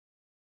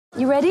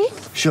You ready?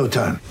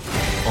 Showtime.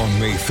 On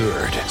May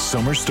 3rd,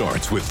 summer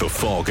starts with The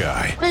Fall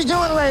Guy. Let's do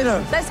it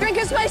later. Let's drink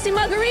a spicy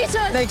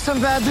margarita. Make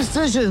some bad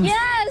decisions.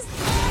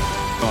 Yes!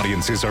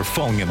 Audiences are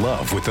falling in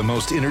love with the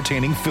most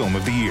entertaining film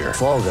of the year.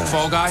 Fall Guy.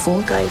 Fall Guy?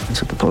 Fall guy.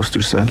 That's what the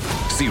poster said.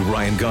 See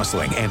Ryan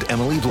Gosling and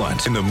Emily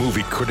Blunt in the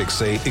movie critics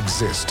say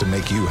exists to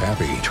make you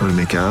happy. Trying to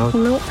make it out?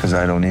 Nope. Because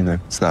I don't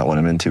either. It's not what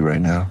I'm into right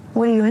now.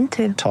 What are you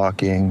into?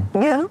 Talking.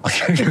 Yeah.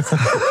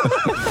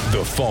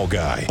 The Fall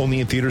Guy.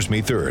 Only in theaters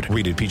May 3rd.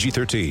 Rated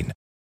PG-13.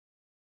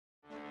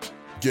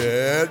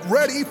 Get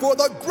ready for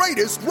the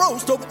greatest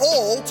roast of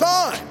all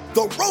time.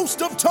 The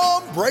Roast of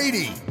Tom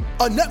Brady.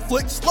 A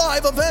Netflix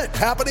live event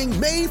happening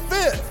May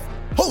 5th.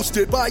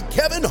 Hosted by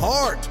Kevin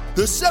Hart.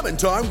 The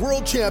 7-time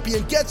world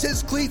champion gets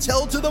his cleats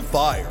held to the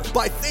fire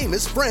by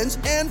famous friends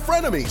and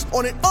frenemies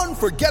on an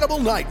unforgettable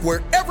night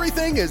where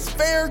everything is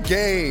fair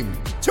game.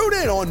 Tune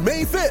in on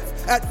May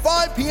 5th at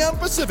 5 p.m.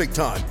 Pacific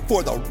time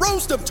for the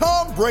Roast of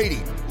Tom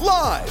Brady.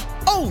 Live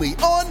only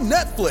on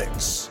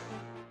Netflix.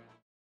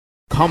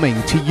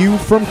 Coming to you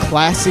from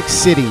Classic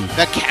City,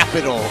 the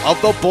capital of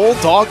the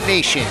Bulldog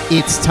Nation.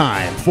 it's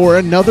time for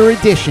another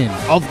edition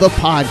of the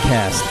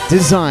podcast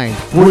designed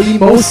for the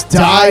most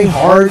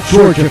die-hard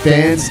Georgia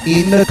fans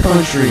in the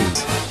country.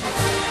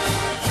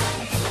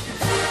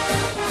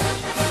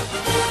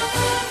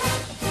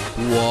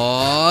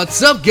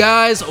 What's up,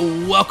 guys?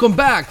 Welcome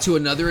back to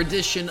another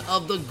edition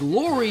of the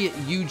Glory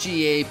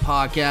UGA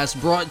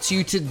podcast, brought to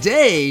you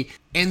today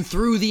and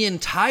through the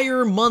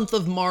entire month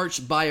of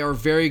March by our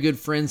very good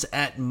friends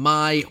at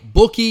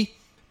MyBookie.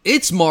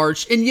 It's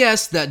March, and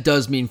yes, that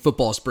does mean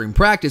football spring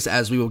practice,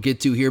 as we will get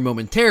to here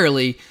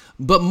momentarily,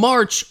 but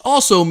March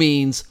also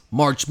means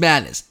March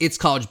Madness. It's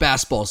college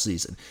basketball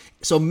season.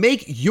 So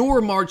make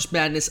your March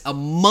Madness a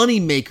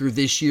moneymaker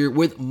this year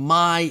with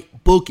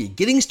MyBookie.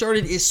 Getting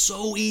started is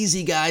so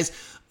easy, guys.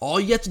 All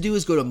you have to do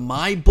is go to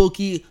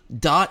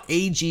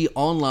mybookie.ag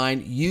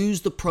online, use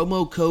the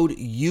promo code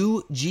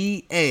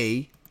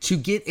UGA to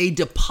get a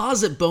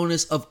deposit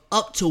bonus of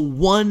up to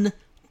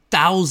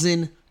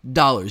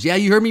 $1,000. Yeah,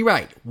 you heard me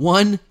right.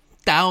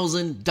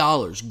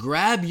 $1,000.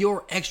 Grab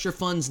your extra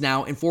funds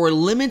now, and for a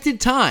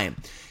limited time,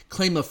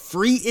 claim a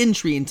free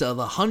entry into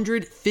the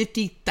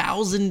 $150,000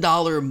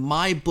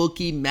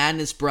 MyBookie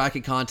Madness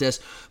Bracket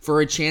Contest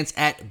for a chance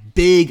at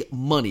big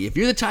money. If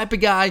you're the type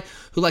of guy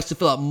who likes to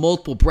fill out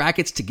multiple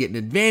brackets to get an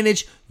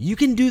advantage, you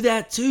can do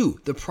that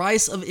too. The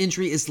price of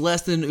entry is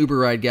less than an Uber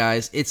ride,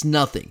 guys. It's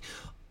nothing.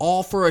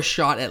 All for a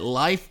shot at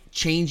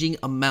life-changing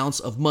amounts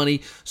of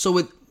money. So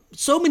with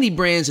so many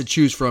brands to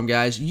choose from,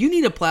 guys, you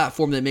need a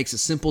platform that makes it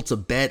simple to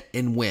bet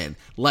and win,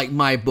 like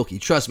MyBookie.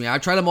 Trust me,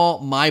 I've tried them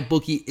all.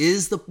 MyBookie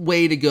is the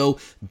way to go.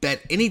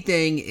 Bet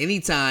anything,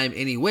 anytime,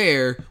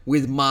 anywhere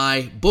with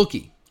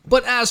MyBookie.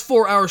 But as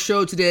for our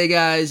show today,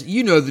 guys,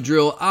 you know the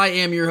drill. I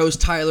am your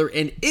host, Tyler,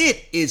 and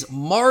it is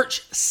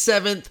March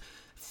 7th,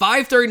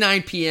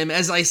 5:39 p.m.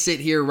 as I sit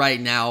here right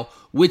now,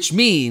 which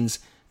means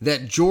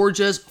that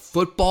Georgia's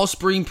football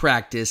spring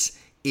practice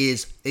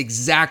is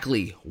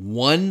exactly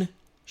one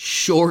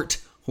short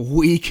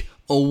week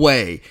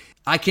away.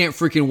 I can't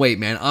freaking wait,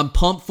 man. I'm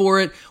pumped for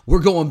it. We're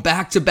going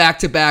back to back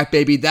to back,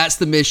 baby. That's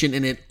the mission,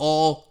 and it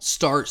all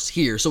starts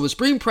here. So with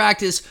spring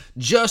practice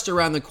just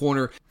around the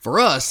corner, for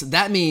us,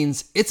 that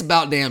means it's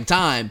about damn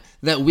time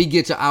that we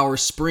get to our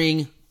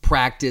spring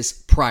practice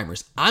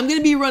primers. I'm going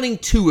to be running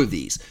 2 of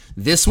these.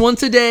 This one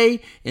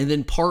today, and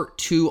then part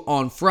 2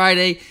 on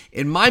Friday.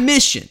 And my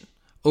mission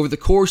over the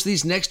course of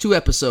these next 2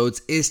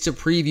 episodes is to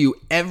preview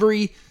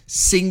every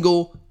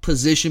single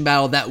position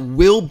battle that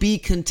will be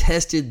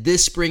contested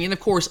this spring and, of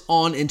course,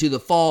 on into the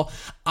fall.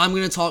 I'm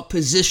going to talk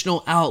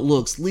positional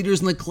outlooks,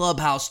 leaders in the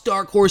clubhouse,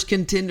 dark horse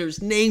contenders,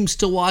 names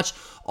to watch,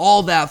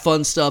 all that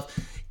fun stuff.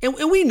 And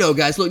we know,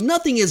 guys, look,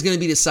 nothing is going to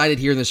be decided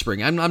here in the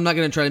spring. I'm not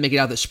going to try to make it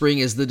out that spring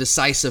is the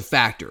decisive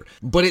factor,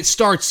 but it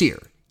starts here.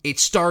 It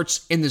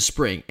starts in the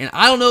spring. And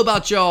I don't know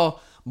about y'all,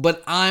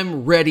 but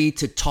I'm ready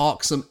to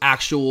talk some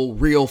actual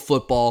real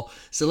football.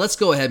 So let's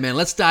go ahead, man.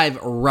 Let's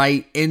dive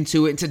right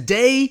into it. And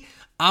today,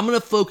 I'm going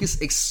to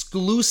focus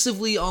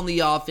exclusively on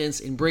the offense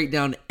and break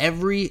down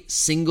every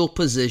single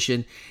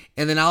position.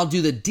 And then I'll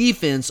do the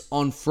defense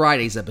on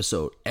Friday's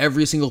episode,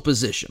 every single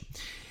position.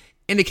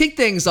 And to kick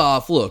things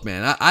off, look,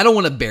 man, I don't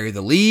want to bury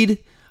the lead.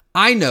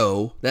 I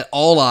know that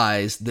all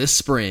eyes this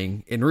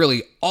spring and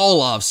really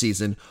all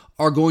offseason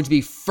are going to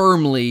be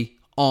firmly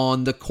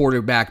on the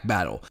quarterback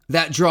battle.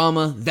 That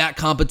drama, that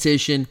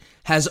competition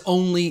has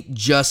only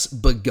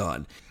just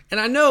begun. And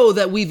I know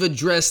that we've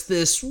addressed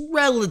this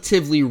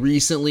relatively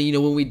recently,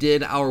 when we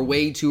did our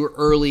way too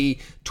early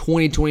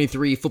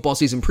 2023 football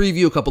season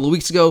preview a couple of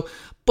weeks ago,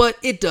 but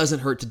it doesn't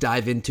hurt to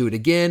dive into it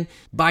again.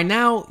 By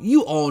now,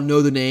 you all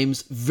know the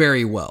names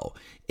very well.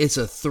 It's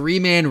a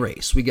 3-man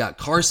race. We got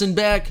Carson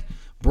Beck,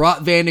 Brock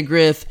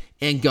Vandagriff,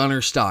 and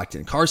Gunnar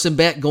Stockton. Carson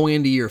Beck going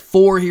into year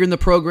 4 here in the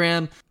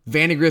program,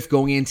 Vandagriff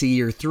going into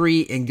year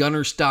 3, and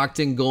Gunnar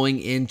Stockton going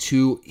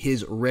into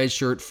his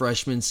redshirt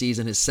freshman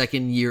season, his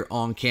second year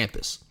on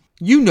campus.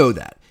 You know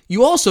that.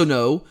 You also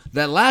know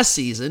that last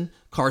season,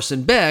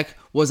 Carson Beck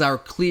was our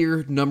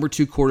clear number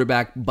 2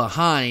 quarterback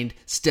behind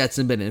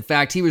Stetson Bennett. In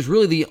fact, he was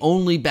really the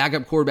only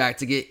backup quarterback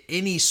to get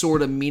any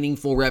sort of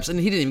meaningful reps. And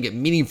he didn't even get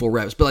meaningful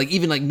reps, but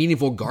even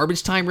meaningful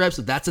garbage time reps,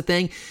 if that's a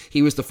thing.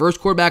 He was the first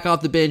quarterback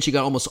off the bench. He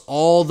got almost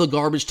all the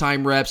garbage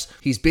time reps.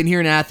 He's been here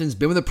in Athens,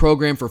 been with the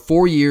program for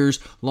 4 years,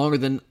 longer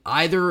than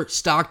either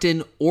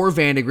Stockton or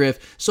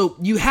Vandegrift. So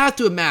you have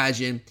to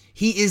imagine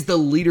he is the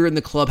leader in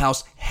the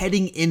clubhouse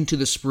heading into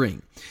the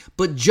spring.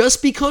 But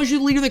just because you're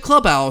the leader in the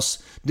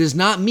clubhouse does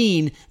not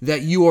mean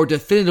that you are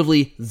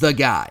definitively the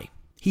guy.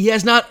 He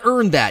has not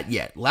earned that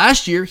yet.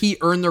 Last year, he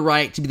earned the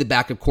right to be the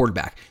backup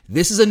quarterback.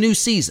 This is a new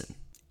season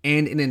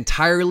and an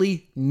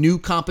entirely new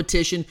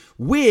competition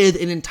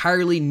with an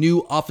entirely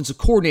new offensive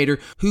coordinator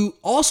who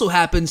also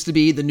happens to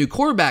be the new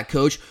quarterback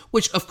coach,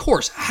 which of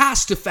course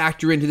has to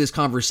factor into this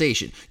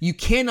conversation. You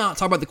cannot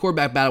talk about the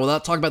quarterback battle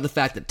without talking about the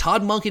fact that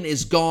Todd Monken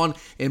is gone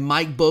and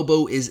Mike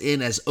Bobo is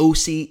in as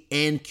OC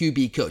and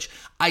QB coach.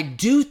 I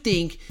do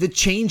think the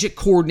change at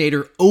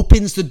coordinator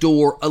opens the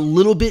door a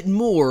little bit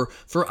more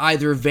for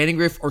either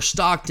Vandegrift or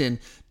Stockton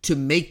to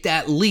make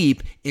that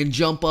leap and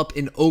jump up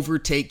and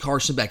overtake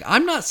Carson Beck.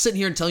 I'm not sitting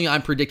here and telling you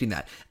I'm predicting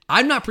that.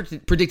 I'm not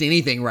predicting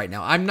anything right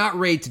now. I'm not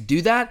ready to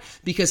do that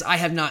because I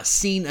have not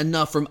seen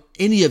enough from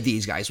any of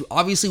these guys.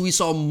 Obviously, we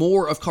saw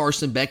more of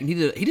Carson Beck, and he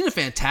did a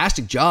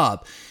fantastic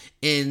job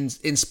in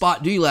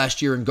spot duty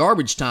last year in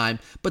garbage time,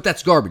 but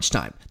that's garbage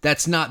time.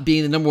 That's not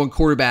being the number 1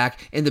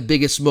 quarterback in the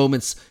biggest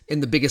moments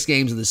in the biggest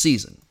games of the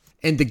season.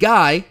 And the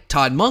guy,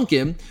 Todd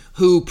Monken,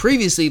 who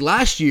previously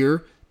last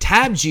year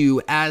tabbed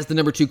you as the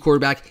number 2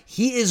 quarterback,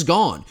 he is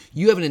gone.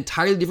 You have an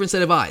entirely different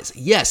set of eyes.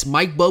 Yes,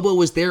 Mike Bobo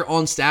was there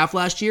on staff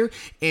last year,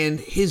 and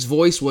his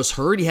voice was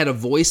heard. He had a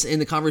voice in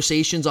the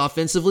conversations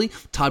offensively.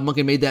 Todd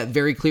Monken made that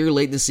very clear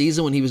late in the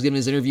season when he was giving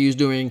his interviews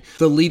during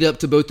the lead up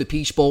to both the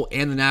Peach Bowl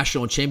and the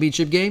National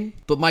Championship game.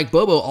 But Mike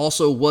Bobo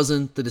also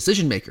wasn't the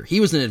decision maker. He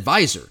was an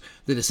advisor.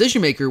 The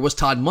decision maker was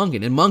Todd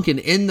Monken, and Monken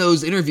in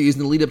those interviews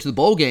in the lead up to the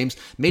bowl games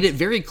made it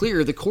very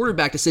clear the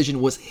quarterback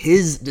decision was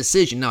his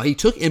decision. Now, he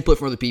took input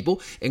from other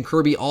people, and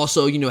Kirby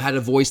also, had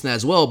a voice in that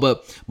as well,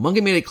 but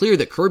Monken made it clear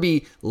that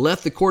Kirby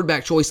left the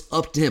quarterback choice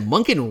up to him.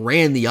 Monken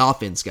ran the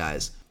offense,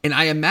 guys. And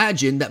I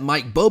imagine that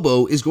Mike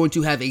Bobo is going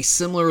to have a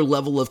similar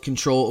level of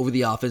control over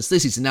the offense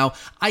this season. Now,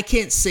 I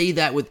can't say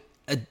that with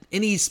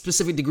any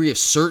specific degree of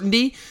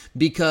certainty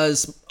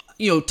because,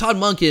 Todd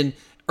Monken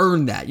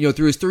earned that,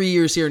 through his 3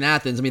 years here in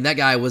Athens. I mean, that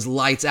guy was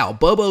lights out.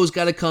 Bobo's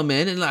got to come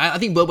in, and I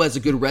think Bobo has a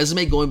good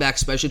resume going back,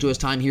 especially to his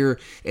time here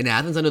in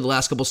Athens. I know the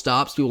last couple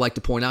stops, people like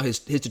to point out, his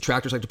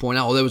detractors like to point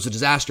out, that was a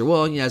disaster.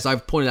 Well, as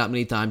I've pointed out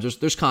many times,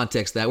 there's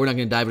context to that. We're not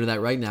going to dive into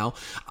that right now.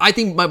 I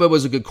think Mike Bobo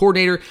is a good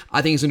coordinator.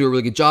 I think he's going to do a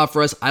really good job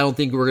for us. I don't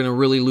think we're going to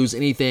really lose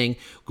anything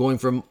going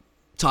from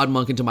Todd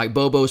Monken to Mike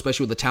Bobo,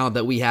 especially with the talent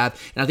that we have.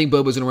 And I think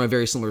Bobo's going to run a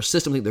very similar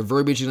system. I think the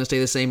verbiage is going to stay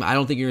the same. I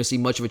don't think you're going to see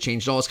much of a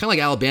change at all. It's kind of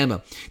like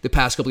Alabama the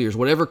past couple of years.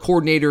 Whatever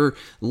coordinator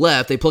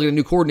left, they plugged in a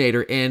new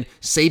coordinator, and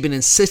Saban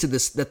insisted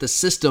that the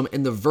system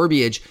and the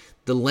verbiage,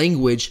 the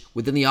language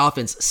within the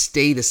offense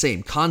stay the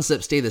same.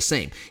 Concepts stay the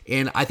same.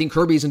 And I think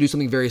Kirby's going to do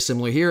something very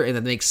similar here, and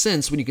that makes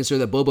sense when you consider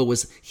that Bobo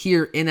was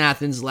here in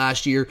Athens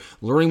last year,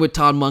 learning with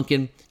Todd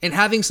Monken, and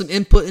having some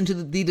input into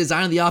the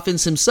design of the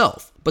offense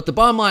himself. But the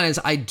bottom line is,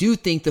 I do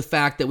think the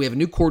fact that we have a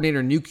new coordinator,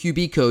 a new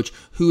QB coach,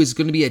 who is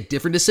going to be a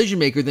different decision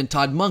maker than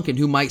Todd Monken,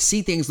 who might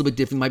see things a little bit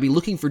different, might be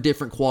looking for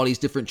different qualities,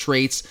 different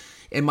traits,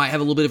 and might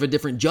have a little bit of a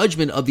different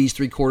judgment of these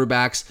 3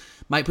 quarterbacks,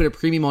 might put a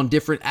premium on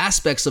different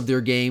aspects of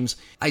their games.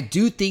 I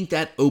do think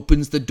that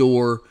opens the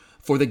door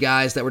for the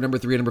guys that were number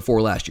 3 and number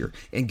 4 last year.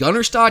 And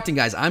Gunnar Stockton,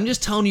 guys, I'm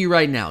just telling you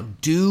right now,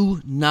 do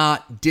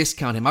not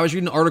discount him. I was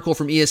reading an article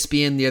from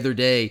ESPN the other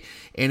day,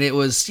 and it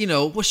was,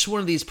 what's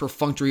one of these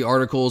perfunctory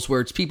articles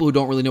where it's people who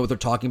don't really know what they're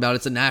talking about.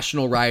 It's a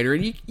national writer,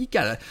 and you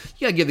gotta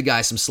give the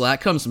guy some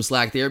slack. Cut him some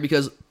slack there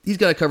because he's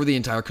got to cover the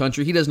entire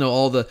country. He doesn't know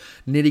all the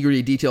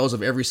nitty-gritty details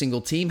of every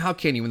single team. How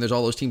can he when there's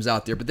all those teams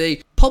out there? But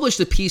they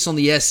published a piece on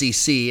the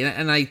SEC,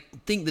 and I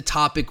think the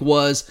topic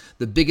was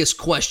the biggest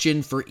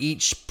question for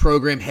each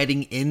program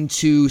heading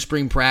into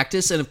spring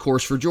practice. And of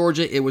course, for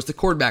Georgia, it was the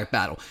quarterback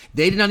battle.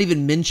 They did not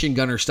even mention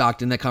Gunnar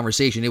Stockton in that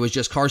conversation. It was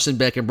just Carson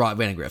Beck and Brock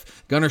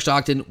Vandegrift. Gunnar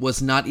Stockton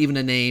was not even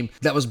a name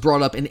that was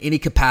brought up in any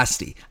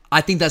capacity.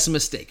 I think that's a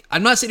mistake.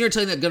 I'm not sitting here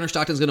telling you that Gunnar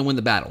Stockton's going to win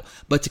the battle,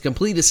 but to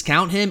completely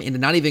discount him and to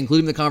not even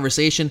include him in the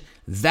conversation,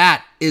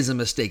 that is a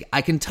mistake.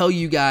 I can tell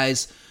you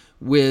guys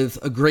with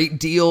a great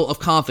deal of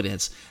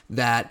confidence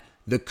that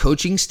the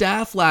coaching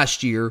staff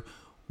last year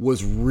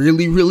was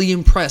really, really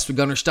impressed with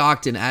Gunnar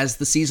Stockton as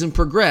the season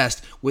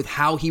progressed with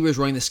how he was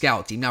running the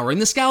scout team. Now, running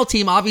the scout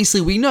team,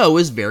 obviously, we know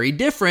is very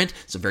different.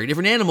 It's a very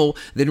different animal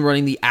than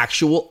running the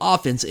actual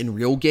offense in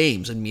real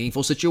games and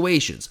meaningful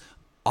situations.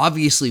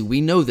 Obviously,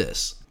 we know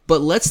this.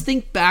 But let's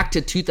think back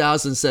to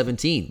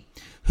 2017.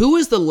 Who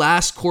is the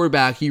last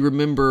quarterback you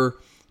remember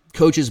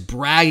coaches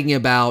bragging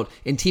about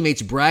and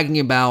teammates bragging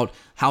about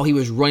how he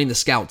was running the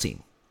scout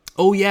team?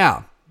 Oh,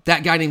 yeah.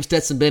 that guy named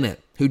Stetson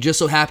Bennett, who just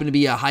so happened to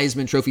be a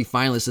Heisman Trophy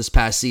finalist this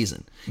past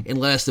season and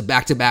led us to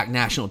back-to-back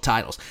national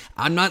titles.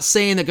 I'm not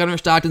saying that Gunnar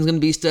Stockton's going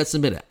to be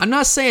Stetson Bennett. I'm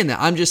not saying that.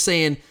 I'm just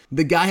saying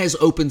the guy has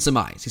opened some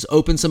eyes. He's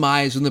opened some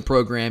eyes in the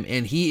program,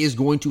 and he is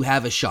going to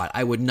have a shot.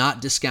 I would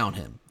not discount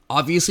him.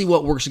 Obviously,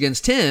 what works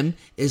against him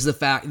is the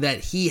fact that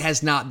he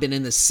has not been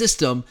in the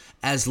system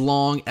as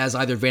long as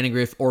either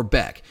Vandagriff or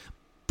Beck.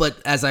 But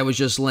as I was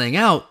just laying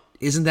out,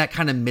 isn't that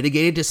kind of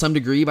mitigated to some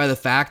degree by the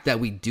fact that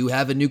we do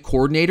have a new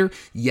coordinator?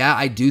 Yeah,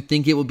 I do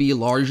think it will be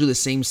largely the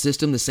same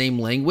system, the same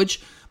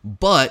language,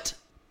 but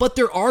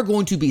there are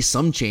going to be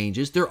some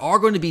changes. There are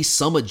going to be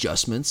some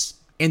adjustments,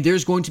 and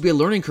there's going to be a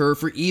learning curve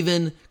for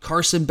even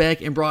Carson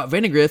Beck and Brock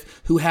Vandagriff,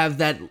 who have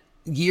that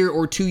year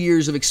or 2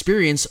 years of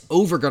experience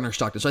over Gunnar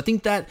Stockton. So I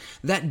think that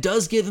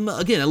does give him,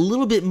 again, a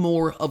little bit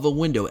more of a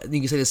window. You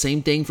can say the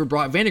same thing for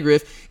Brock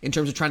Vandagriff in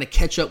terms of trying to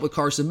catch up with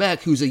Carson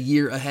Beck, who's a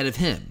year ahead of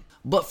him.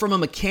 But from a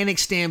mechanic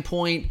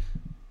standpoint,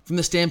 from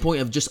the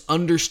standpoint of just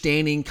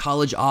understanding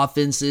college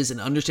offenses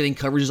and understanding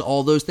coverages,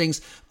 all those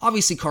things,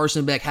 obviously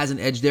Carson Beck has an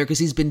edge there because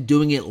he's been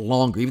doing it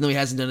longer. Even though he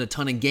hasn't done a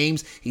ton of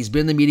games, he's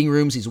been in the meeting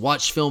rooms, he's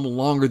watched film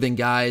longer than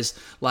guys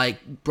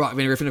like Brock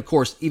Vandagriff, and of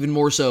course, even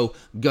more so,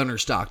 Gunnar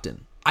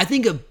Stockton. I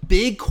think a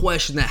big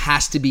question that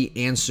has to be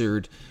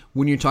answered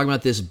when you're talking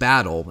about this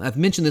battle, I've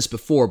mentioned this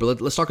before,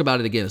 but let's talk about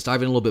it again. Let's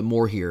dive in a little bit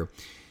more here,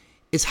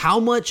 is how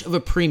much of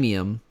a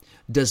premium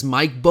does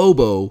Mike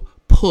Bobo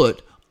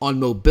put on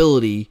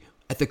mobility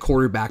at the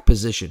quarterback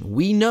position?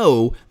 We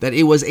know that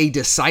it was a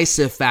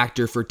decisive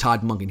factor for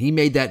Todd Monken. He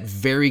made that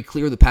very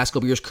clear the past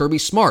couple years. Kirby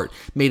Smart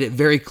made it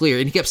very clear,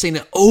 and he kept saying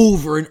that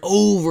over and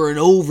over and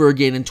over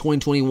again in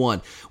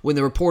 2021 when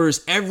the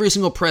reporters, every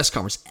single press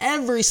conference,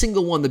 every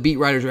single one, the beat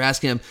writers were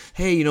asking him,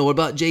 hey, what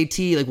about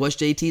JT? Like, what's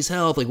JT's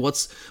health? Like,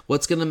 what's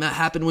going to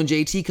happen when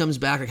JT comes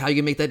back? Like, how are you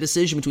going to make that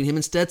decision between him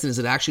and Stetson? Is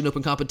it actually an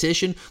open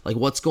competition? Like,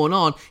 what's going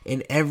on?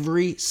 And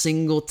every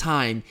single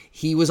time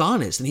he was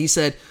honest, and he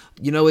said,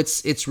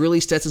 it's really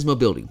Stetson's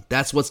mobility.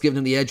 That's what's giving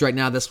him the edge right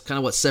now. That's kind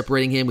of what's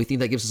separating him. We think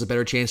that gives us a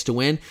better chance to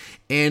win.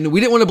 And we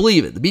didn't want to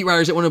believe it. The beat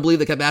writers didn't want to believe it.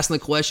 They kept asking the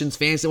questions.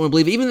 Fans didn't want to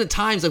believe it. Even at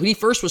times, like when he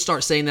first would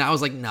start saying that, I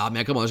was like, nah,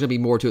 man, come on. There's going to be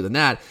more to it than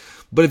that.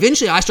 But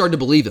eventually, I started to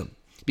believe him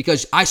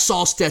because I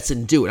saw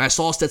Stetson do it. I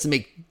saw Stetson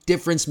make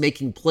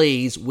difference-making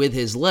plays with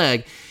his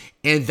leg.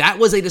 And that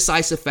was a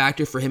decisive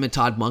factor for him and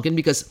Todd Monken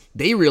because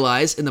they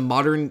realized in the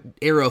modern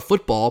era of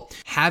football,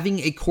 having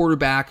a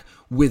quarterback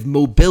with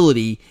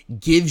mobility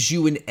gives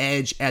you an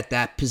edge at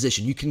that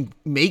position. You can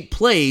make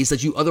plays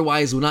that you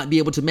otherwise will not be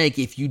able to make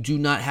if you do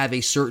not have a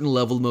certain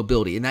level of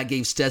mobility. And that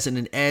gave Stetson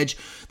an edge.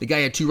 The guy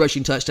had 2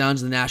 rushing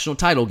touchdowns in the national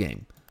title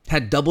game.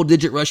 Had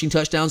double-digit rushing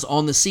touchdowns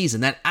on the season.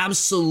 That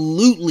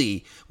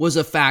absolutely was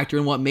a factor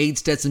in what made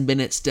Stetson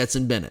Bennett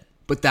Stetson Bennett.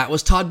 But that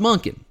was Todd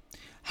Monken.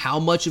 How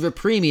much of a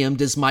premium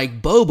does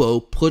Mike Bobo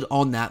put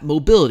on that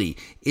mobility?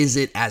 Is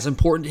it as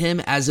important to him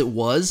as it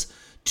was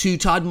to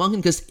Todd Monken?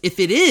 Because if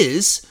it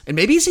is, and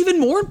maybe it's even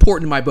more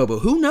important to Mike Bobo,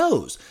 who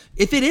knows?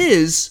 If it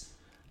is,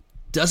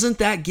 doesn't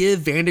that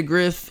give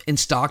Vandagriff and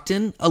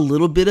Stockton a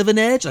little bit of an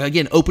edge?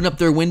 Again, open up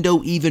their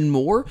window even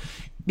more?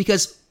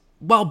 Because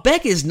while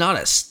Beck is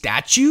not a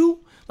statue,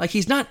 like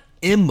he's not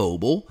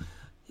immobile,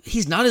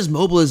 he's not as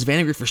mobile as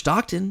Vandagriff or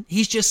Stockton.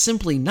 He's just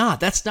simply not.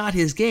 That's not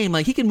his game.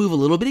 Like, he can move a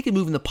little bit. He can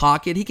move in the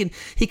pocket. He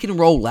can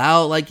roll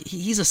out. Like,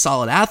 he's a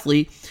solid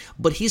athlete,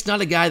 but he's not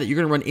a guy that you're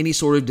going to run any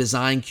sort of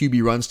design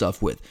QB run stuff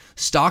with.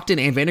 Stockton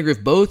and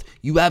Vandagriff both,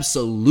 you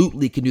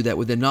absolutely can do that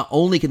with them. Not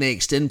only can they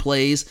extend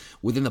plays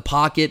within the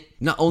pocket,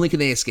 not only can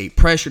they escape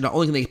pressure, not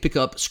only can they pick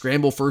up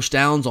scramble first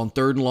downs on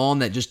 3rd and long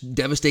that just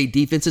devastate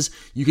defenses,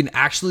 you can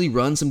actually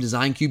run some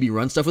design QB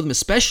run stuff with them,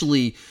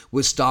 especially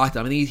with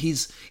Stockton. I mean,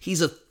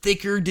 he's a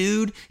thicker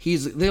dude.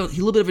 He's a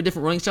little bit of a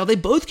different running style. They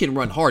both can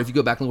run hard if you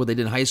go back and look what they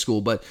did in high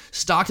school, but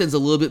Stockton's a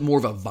little bit more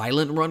of a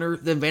violent runner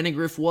than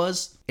Vandagriff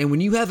was. And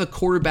when you have a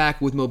quarterback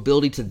with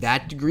mobility to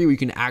that degree where you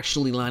can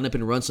actually line up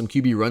and run some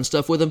QB run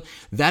stuff with him,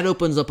 that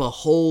opens up a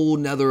whole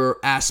nother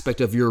aspect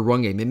of your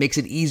run game. It makes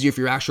it easier for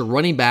your actual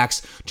running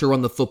backs to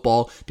run the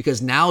football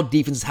because now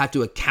defenses have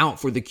to account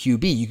for the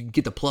QB. You can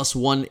get the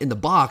 +1 in the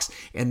box,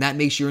 and that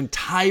makes your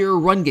entire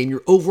run game,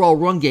 your overall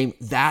run game,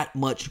 that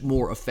much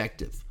more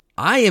effective.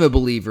 I am a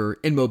believer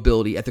in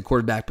mobility at the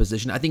quarterback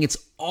position. I think it's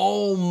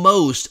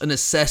almost a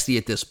necessity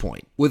at this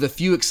point, with a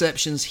few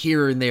exceptions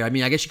here and there. I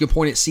mean, I guess you could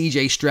point at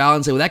C.J. Stroud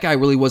and say, well, that guy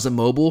really wasn't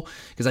mobile,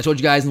 because I told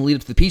you guys in the lead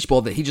up to the Peach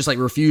Bowl that he just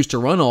refused to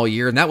run all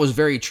year, and that was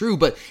very true.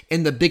 But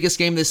in the biggest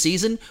game of the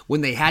season, when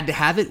they had to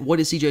have it, what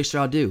did C.J.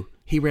 Stroud do?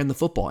 He ran the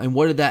football. And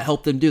what did that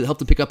help them do? It helped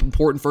them pick up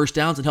important first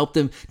downs and help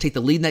them take the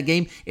lead in that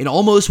game and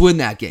almost win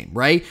that game,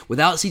 right?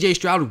 Without C.J.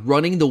 Stroud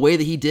running the way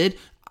that he did,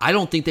 I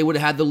don't think they would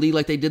have had the lead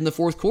like they did in the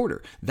fourth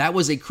quarter. That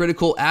was a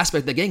critical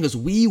aspect of that game because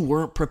we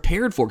weren't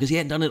prepared for it because he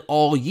hadn't done it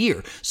all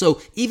year.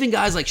 So even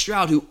guys like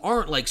Stroud who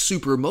aren't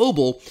super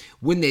mobile,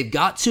 when they've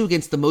got to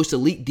against the most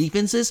elite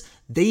defenses,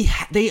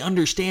 they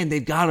understand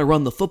they've got to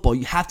run the football.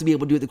 You have to be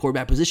able to do it at the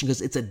quarterback position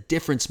because it's a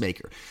difference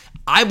maker.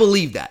 I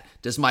believe that.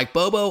 Does Mike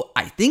Bobo?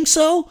 I think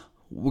so.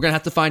 We're going to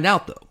have to find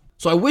out though.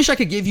 So I wish I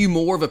could give you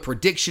more of a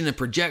prediction and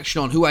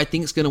projection on who I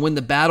think is going to win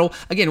the battle.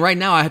 Again, right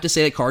now I have to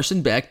say that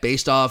Carson Beck,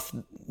 based off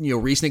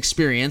recent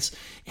experience,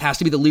 has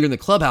to be the leader in the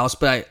clubhouse,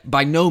 but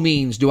by no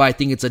means do I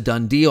think it's a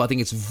done deal. I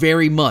think it's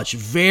very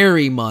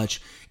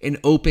much an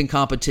open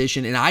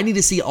competition, and I need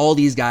to see all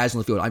these guys on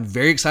the field. I'm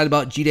very excited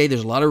about G-Day.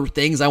 There's a lot of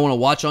things I want to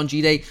watch on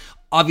G-Day.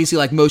 Obviously,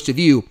 like most of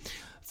you,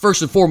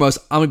 first and foremost,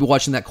 I'm going to be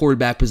watching that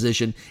quarterback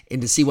position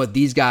and to see what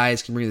these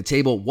guys can bring to the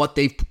table, what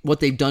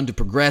they've done to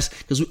progress.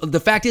 Because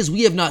the fact is,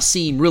 we have not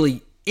seen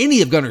really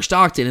any of Gunnar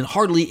Stockton and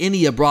hardly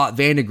any of Brock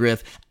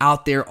Vandagriff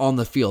out there on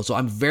the field. So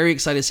I'm very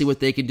excited to see what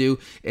they can do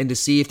and to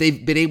see if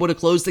they've been able to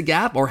close the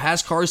gap, or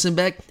has Carson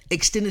Beck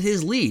extended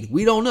his lead.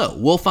 We don't know.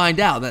 We'll find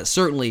out. That's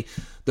certainly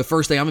the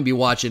first thing I'm going to be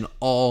watching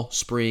all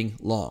spring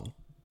long.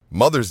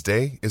 Mother's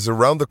Day is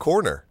around the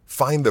corner.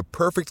 Find the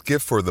perfect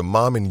gift for the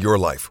mom in your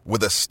life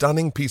with a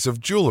stunning piece of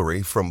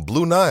jewelry from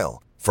Blue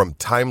Nile. From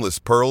timeless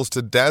pearls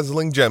to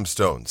dazzling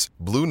gemstones,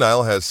 Blue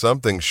Nile has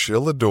something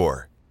she'll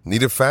adore.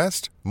 Need it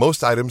fast?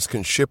 Most items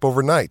can ship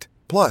overnight.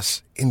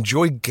 Plus,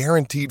 enjoy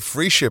guaranteed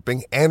free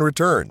shipping and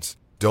returns.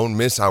 Don't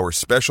miss our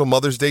special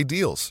Mother's Day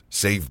deals.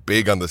 Save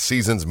big on the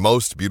season's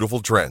most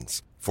beautiful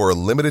trends. For a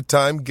limited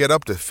time, get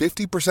up to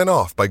 50%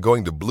 off by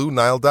going to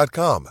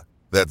BlueNile.com.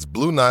 That's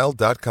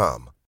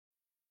BlueNile.com.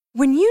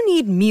 When you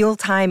need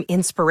mealtime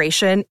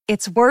inspiration,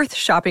 it's worth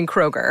shopping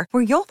Kroger,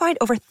 where you'll find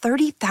over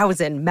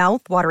 30,000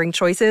 mouth-watering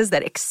choices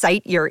that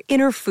excite your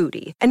inner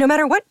foodie. And no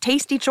matter what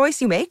tasty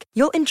choice you make,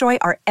 you'll enjoy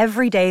our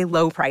everyday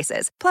low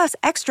prices, plus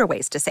extra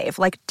ways to save,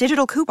 like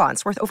digital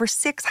coupons worth over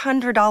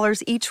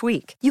 $600 each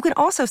week. You can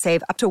also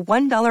save up to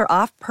 $1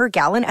 off per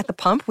gallon at the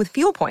pump with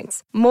fuel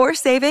points. More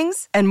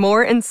savings and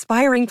more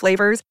inspiring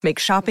flavors make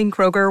shopping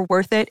Kroger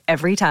worth it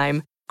every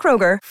time.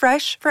 Kroger,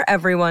 fresh for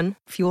everyone.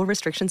 Fuel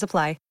restrictions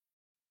apply.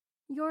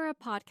 You're a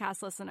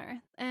podcast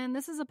listener, and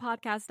this is a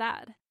podcast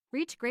ad.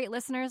 Reach great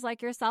listeners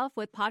like yourself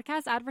with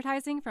podcast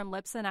advertising from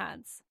Libsyn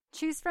Ads.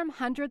 Choose from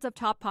hundreds of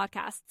top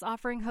podcasts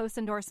offering host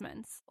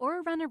endorsements,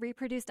 or run a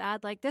reproduced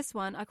ad like this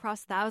one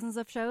across thousands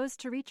of shows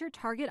to reach your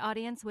target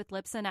audience with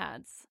Libsyn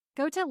Ads.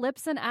 Go to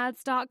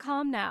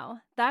libsynads.com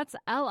now. That's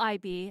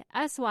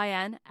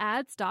LIBSYN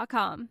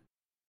ads.com.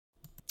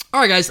 All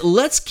right, guys,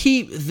 let's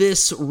keep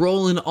this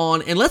rolling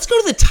on, and let's go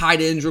to the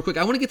tight ends real quick.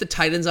 I want to get the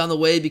tight ends on the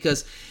way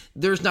because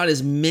there's not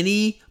as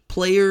many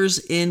players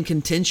in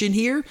contention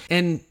here,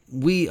 and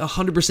we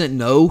 100%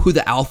 know who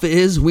the alpha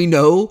is. We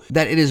know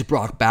that it is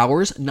Brock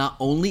Bowers. Not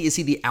only is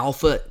he the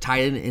alpha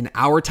tight end in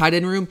our tight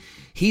end room,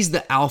 he's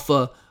the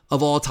alpha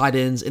of all tight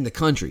ends in the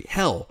country.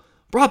 Hell,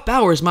 Brock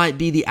Bowers might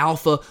be the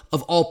alpha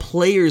of all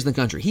players in the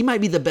country. He might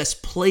be the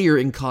best player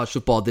in college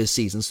football this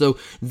season. So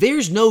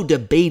there's no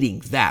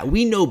debating that.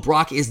 We know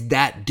Brock is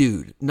that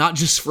dude, not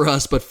just for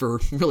us, but for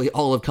really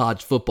all of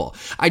college football.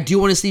 I do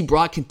want to see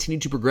Brock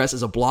continue to progress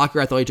as a blocker.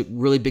 I thought he took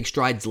really big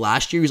strides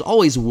last year. He was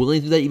always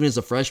willing to do that, even as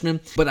a freshman.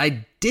 But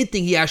I did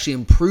think he actually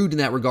improved in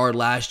that regard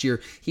last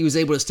year. He was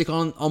able to stick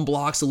on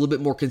blocks a little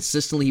bit more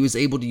consistently. He was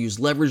able to use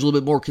leverage a little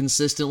bit more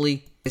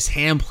consistently. His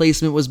hand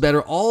placement was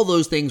better. All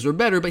those things were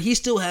better, but he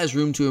still has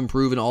room to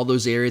improve in all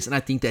those areas, and I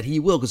think that he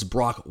will because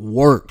Brock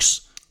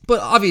works. But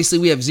obviously,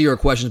 we have zero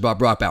questions about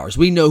Brock Bowers.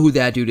 We know who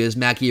that dude is,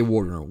 Mackey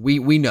Award winner.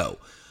 We know.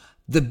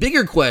 The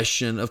bigger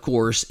question, of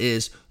course,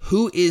 is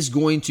who is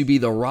going to be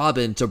the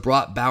Robin to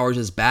Brock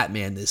Bowers'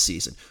 Batman this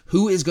season?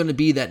 Who is going to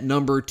be that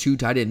number 2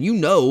 tight end? You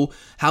know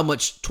how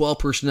much 12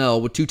 personnel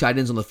with 2 tight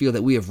ends on the field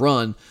that we have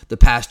run the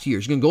past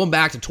years. Going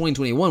back to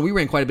 2021, we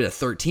ran quite a bit of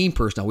 13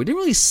 personnel. We didn't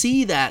really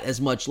see that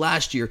as much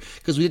last year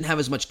because we didn't have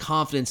as much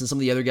confidence in some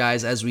of the other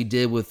guys as we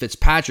did with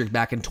Fitzpatrick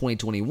back in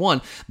 2021.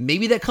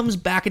 Maybe that comes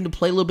back into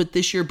play a little bit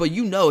this year, but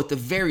you know at the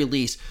very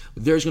least,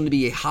 there's going to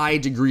be a high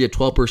degree of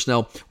 12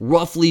 personnel,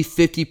 roughly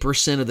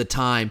 50% of the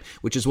time,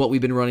 which is what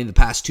we've been running the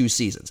past 2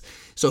 seasons.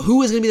 So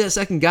who is going to be that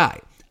second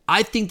guy?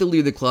 I think the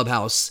leader of the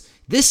clubhouse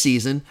this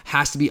season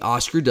has to be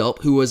Oscar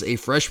Delp, who was a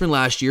freshman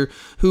last year,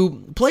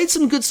 who played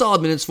some good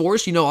solid minutes for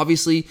us. You know,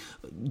 obviously,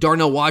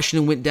 Darnell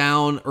Washington went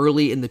down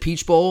early in the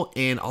Peach Bowl,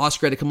 and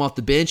Oscar had to come off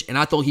the bench, and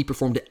I thought he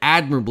performed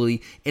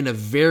admirably in a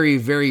very,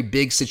 very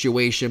big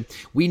situation.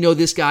 We know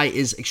this guy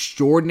is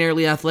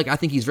extraordinarily athletic. I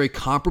think he's very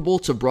comparable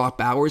to Brock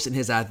Bowers in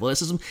his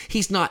athleticism.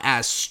 He's not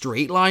as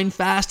straight line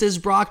fast as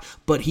Brock,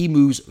 but he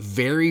moves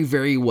very,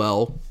 very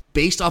well.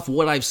 Based off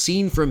what I've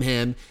seen from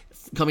him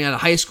coming out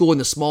of high school and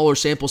the smaller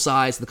sample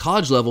size, the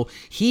college level,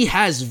 he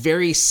has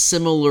very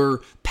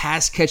similar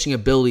pass-catching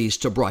abilities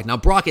to Brock. Now,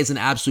 Brock is an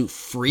absolute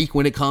freak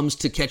when it comes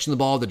to catching the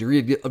ball, the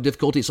degree of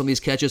difficulty of some of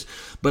these catches,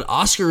 but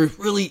Oscar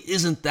really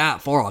isn't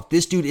that far off.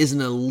 This dude is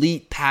an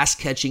elite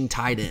pass-catching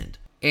tight end,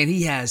 and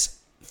he has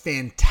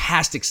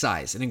fantastic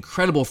size, an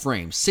incredible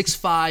frame.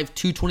 6'5",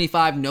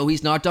 225. No,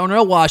 he's not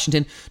Darnell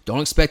Washington. Don't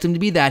expect him to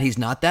be that. He's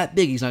not that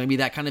big. He's not going to be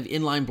that kind of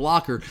inline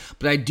blocker.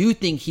 But I do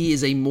think he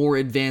is a more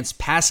advanced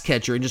pass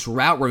catcher and just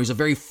route runner. He's a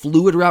very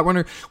fluid route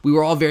runner. We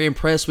were all very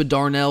impressed with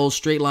Darnell's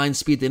straight line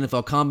speed at the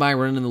NFL Combine,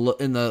 running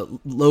in the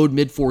load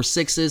mid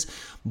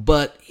 4.6s.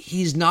 But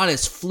he's not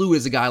as fluid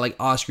as a guy like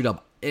Oscar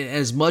Delp.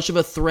 as much of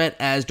a threat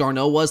as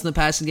Darnell was in the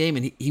passing game,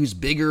 and he was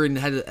bigger and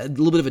had a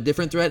little bit of a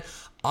different threat,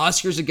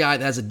 Oscar's a guy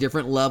that has a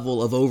different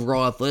level of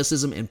overall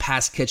athleticism and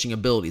pass catching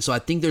ability. So I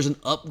think there's an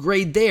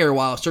upgrade there,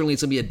 while certainly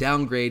it's going to be a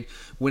downgrade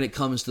when it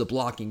comes to the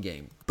blocking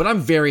game. But I'm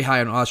very high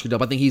on Oscar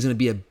Delp. I think he's going to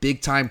be a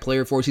big-time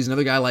player for us. He's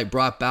another guy like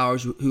Brock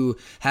Bowers who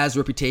has a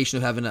reputation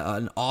of having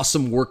an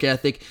awesome work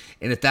ethic.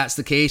 And if that's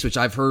the case, which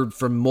I've heard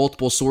from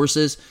multiple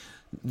sources,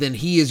 then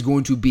he is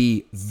going to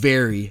be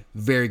very,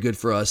 very good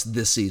for us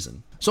this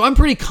season. So I'm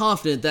pretty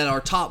confident that our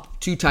top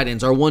two tight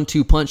ends, our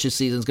 1-2 punch this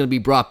season, is going to be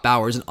Brock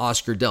Bowers and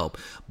Oscar Delp.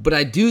 But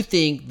I do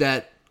think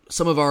that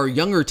some of our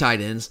younger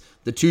tight ends,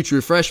 the two true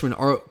freshmen,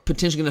 are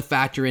potentially going to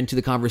factor into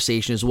the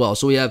conversation as well.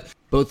 So we have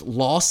both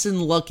Lawson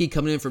Lucky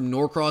coming in from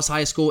Norcross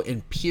High School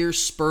and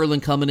Pierce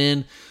Spurlin coming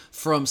in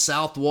from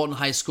South Walton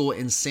High School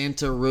in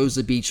Santa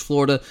Rosa Beach,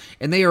 Florida.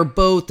 And they are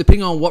both,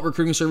 depending on what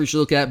recruiting service you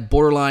look at,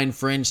 borderline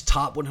fringe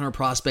top 100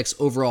 prospects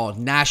overall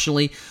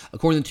nationally.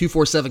 According to the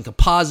 247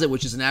 composite,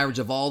 which is an average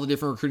of all the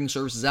different recruiting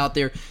services out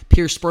there,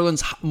 Pierce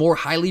Spurlin's more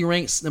highly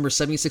ranked, number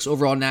 76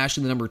 overall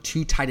nationally, the number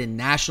 2 tight end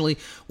nationally,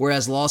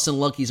 whereas Lawson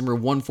Lucky's number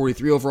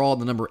 143 overall,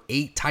 the number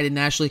 8 tight end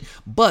nationally.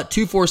 But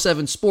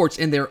 247 Sports,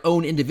 in their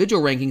own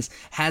individual rankings,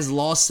 has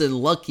Lawson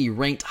Lucky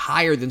ranked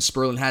higher than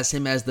Spurlin, has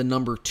him as the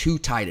number 2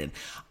 tight end.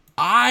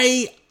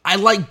 I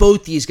like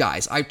both these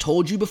guys. I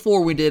told you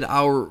before we did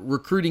our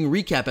recruiting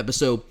recap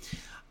episode,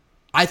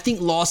 I think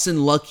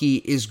Lawson Lucky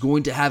is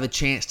going to have a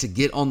chance to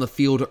get on the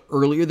field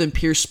earlier than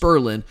Pierce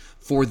Spurlin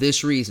for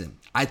this reason.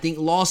 I think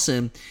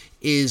Lawson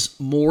is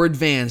more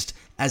advanced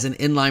as an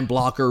inline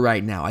blocker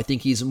right now. I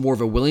think he's more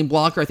of a willing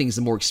blocker. I think he's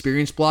a more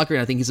experienced blocker,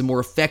 and I think he's a more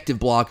effective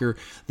blocker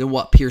than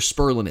what Pierce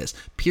Spurlin is.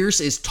 Pierce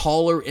is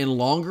taller and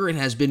longer and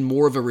has been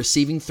more of a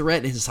receiving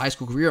threat in his high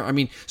school career. I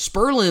mean,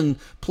 Spurlin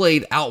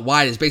played out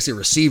wide as basically a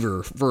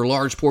receiver for a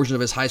large portion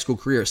of his high school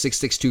career,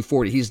 6'6",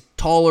 240. He's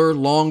taller,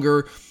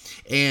 longer,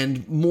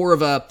 and more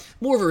of a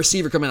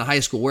receiver coming out of high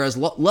school, whereas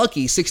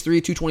Lucky, 6'3",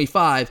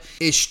 225,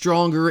 is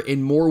stronger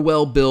and more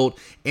well-built,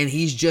 and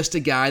he's just a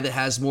guy that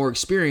has more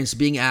experience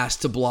being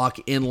asked to block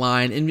in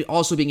line and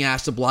also being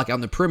asked to block out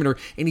in the perimeter,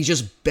 and he's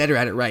just better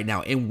at it right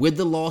now. And with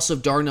the loss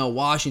of Darnell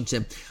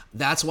Washington,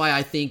 that's why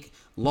I think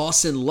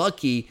Lawson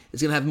Lucky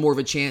is going to have more of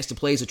a chance to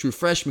play as a true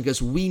freshman,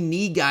 because we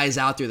need guys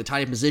out there at the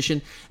tight end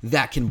position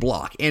that can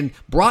block. And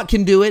Brock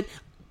can do it,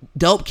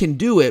 Delp can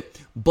do it,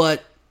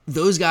 but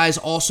those guys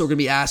also are going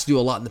to be asked to do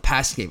a lot in the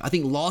passing game. I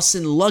think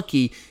Lawson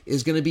Lucky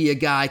is going to be a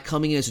guy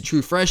coming in as a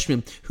true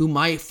freshman who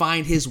might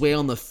find his way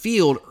on the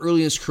field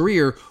early in his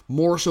career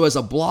more so as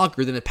a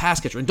blocker than a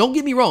pass catcher. And don't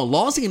get me wrong,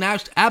 Lawson can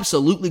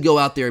absolutely go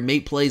out there and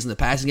make plays in the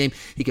passing game.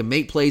 He can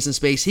make plays in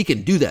space. He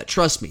can do that,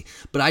 trust me.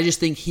 But I just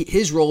think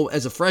his role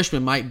as a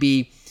freshman might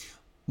be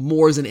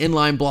more as an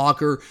inline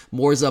blocker,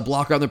 more as a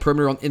blocker on the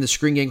perimeter in the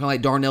screen game, kind of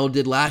like Darnell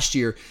did last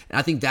year. And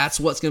I think that's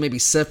what's going to maybe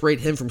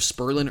separate him from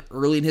Spurlin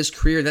early in his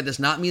career. That does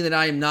not mean that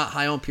I am not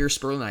high on Pierce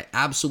Spurlin. I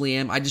absolutely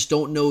am. I just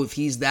don't know if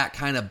he's that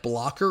kind of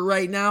blocker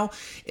right now.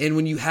 And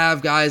when you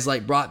have guys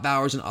like Brock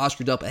Bowers and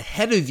Oscar Delp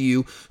ahead of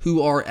you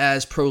who are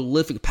as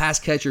prolific pass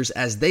catchers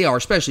as they are,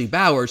 especially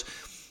Bowers,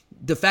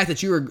 the fact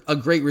that you're a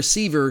great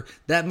receiver,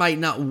 that might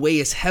not weigh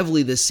as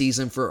heavily this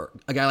season for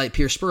a guy like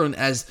Pierce Spurlin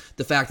as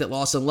the fact that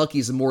Lawson Lucky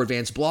is a more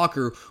advanced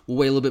blocker will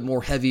weigh a little bit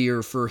more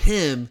heavier for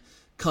him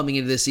coming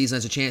into this season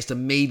as a chance to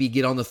maybe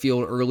get on the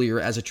field earlier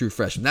as a true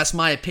freshman. That's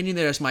my opinion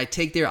there. That's my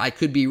take there. I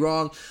could be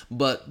wrong,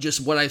 but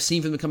just what I've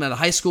seen from them coming out of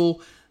high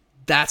school,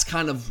 that's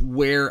kind of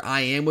where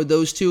I am with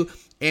those two.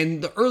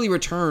 And the early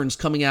returns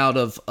coming out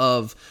of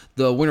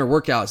the winter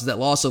workouts is that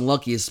Lawson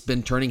Lucky has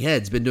been turning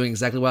heads, been doing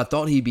exactly what I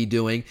thought he'd be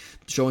doing,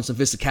 showing some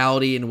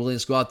physicality and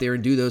willingness to go out there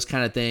and do those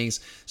kind of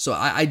things. So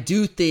I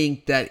do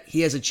think that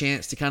he has a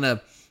chance to kind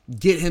of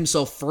get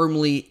himself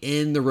firmly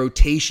in the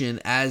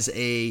rotation as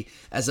an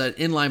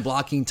inline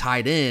blocking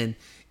tight end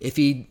if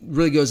he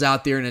really goes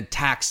out there and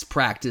attacks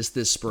practice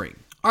this spring.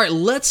 All right,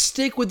 let's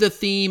stick with the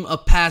theme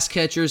of pass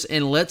catchers,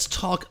 and let's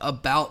talk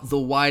about the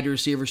wide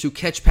receivers who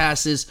catch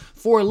passes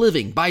for a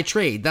living, by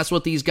trade. That's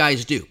what these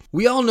guys do.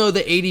 We all know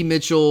that A.D.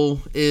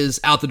 Mitchell is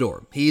out the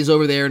door. He's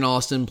over there in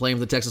Austin playing for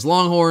the Texas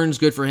Longhorns.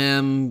 Good for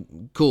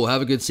him. Cool,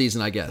 have a good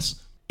season, I guess.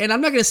 And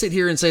I'm not going to sit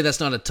here and say that's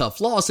not a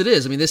tough loss. It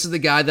is. I mean, this is the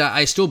guy that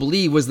I still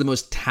believe was the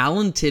most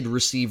talented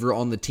receiver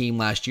on the team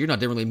last year. Now, it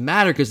didn't really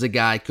matter because the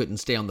guy couldn't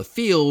stay on the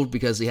field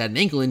because he had an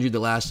ankle injury that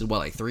lasted,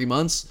 3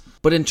 months?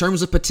 But in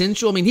terms of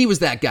potential, I mean, he was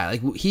that guy.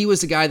 He was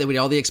the guy that we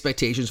had all the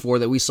expectations for,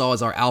 that we saw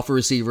as our alpha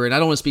receiver. And I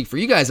don't want to speak for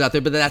you guys out there,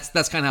 but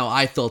that's kind of how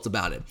I felt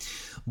about it.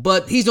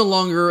 But he's no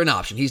longer an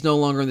option. He's no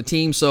longer on the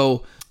team,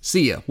 so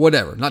see ya.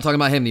 Whatever. Not talking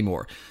about him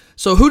anymore.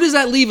 So who does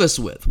that leave us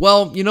with?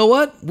 Well, you know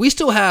what? We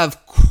still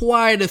have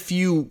quite a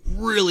few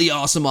really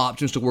awesome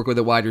options to work with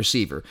at wide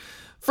receiver.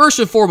 First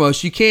and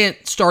foremost, you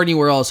can't start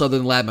anywhere else other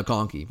than Ladd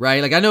McConkey,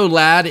 right? I know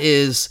Ladd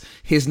is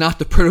not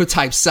the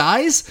prototype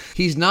size.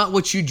 He's not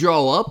what you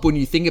draw up when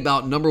you think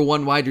about number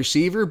one wide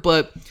receiver,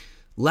 but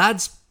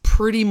Ladd's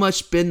pretty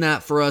much been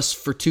that for us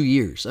for 2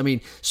 years. I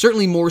mean,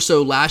 certainly more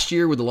so last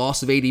year with the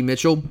loss of A.D.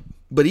 Mitchell.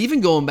 But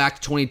even going back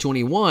to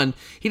 2021,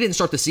 he didn't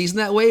start the season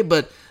that way,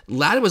 but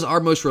Ladd was our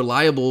most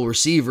reliable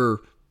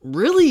receiver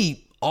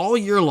really all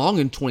year long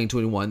in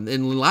 2021.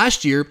 And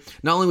last year,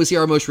 not only was he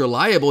our most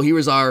reliable, he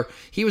was our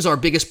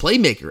biggest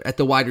playmaker at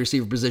the wide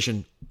receiver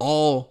position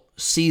all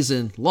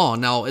season long.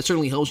 Now, it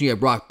certainly helps when you have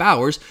Brock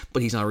Bowers,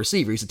 but he's not a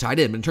receiver. He's a tight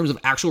end. But in terms of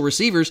actual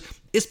receivers,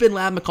 it's been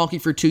Ladd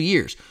McConkey for 2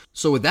 years.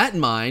 So with that in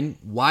mind,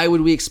 why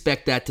would we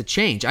expect that to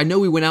change? I know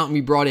we went out and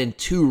we brought in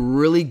 2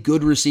 really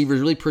good receivers,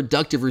 really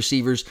productive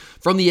receivers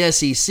from the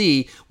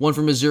SEC, one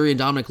from Missouri and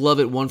Dominic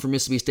Lovett, one from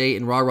Mississippi State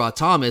and Ra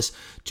Thomas,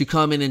 to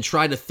come in and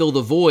try to fill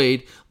the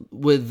void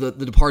with the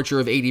departure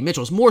of A.D.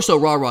 Mitchell. It's more so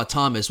Ra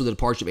Thomas with the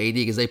departure of A.D.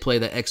 because they play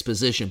that X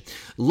position.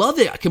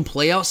 Lovett can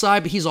play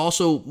outside, but he's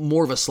also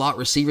more of a slot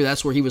receiver.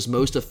 That's where he was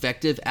most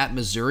effective at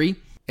Missouri.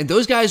 And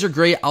those guys are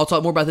great. I'll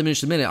talk more about them in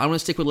just a minute. I want to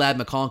stick with Ladd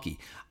McConkey.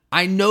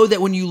 I know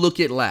that when you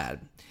look at Ladd,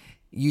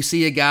 you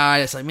see a guy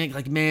that's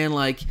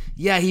like,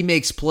 yeah, he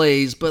makes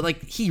plays, but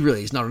like, he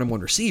really is not a number one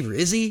receiver,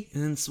 is he?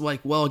 And it's like,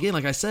 well, again,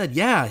 like I said,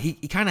 yeah, he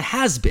kind of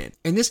has been.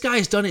 And this guy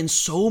has done it in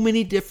so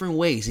many different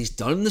ways. He's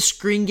done it in the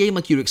screen game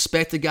like you'd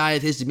expect a guy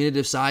of his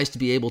diminutive size to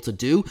be able to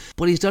do,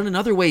 but he's done it in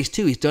other ways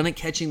too. He's done it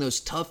catching those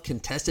tough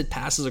contested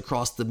passes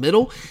across the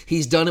middle.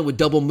 He's done it with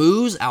double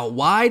moves out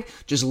wide,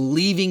 just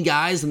leaving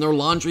guys and their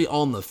laundry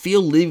on the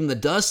field, leaving the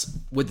dust,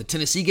 with the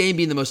Tennessee game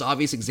being the most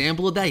obvious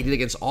example of that. He did it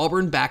against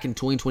Auburn back in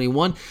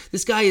 2021.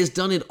 This guy has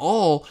done it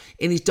all,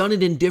 and he's done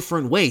it in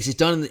different ways. He's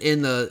done it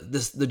in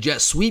the jet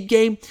sweep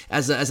game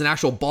as an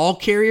actual ball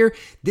carrier.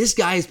 This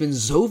guy has been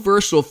so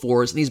versatile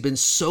for us, and he's been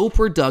so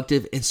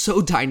productive and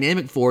so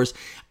dynamic for us.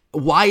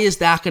 Why is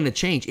that going to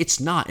change? It's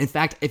not. In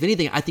fact, if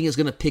anything, I think it's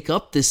going to pick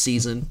up this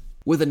season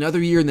with another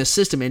year in the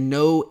system and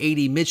no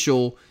A.D.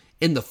 Mitchell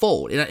in the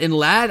fold. And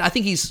Ladd, I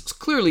think he's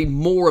clearly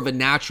more of a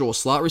natural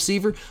slot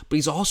receiver, but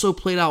he's also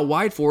played out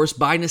wide for us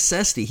by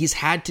necessity. He's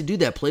had to do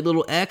that, played a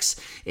little X,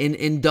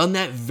 and done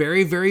that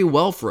very, very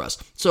well for us.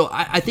 So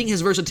I think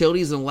his versatility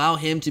is going to allow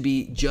him to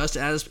be just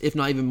as, if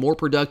not even more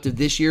productive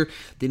this year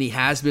than he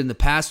has been in the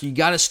past. So you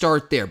got to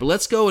start there. But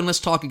let's go and let's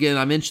talk again.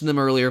 I mentioned them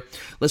earlier.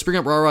 Let's bring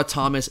up Ra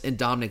Thomas and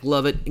Dominic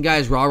Lovett. And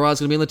guys,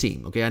 Ra's going to be on the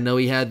team. Okay, I know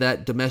he had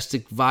that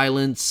domestic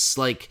violence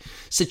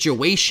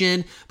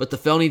situation, but the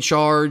felony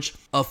charge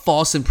of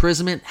false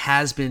imprisonment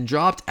has been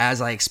dropped,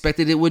 as I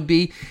expected it would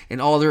be,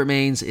 and all that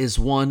remains is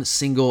one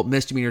single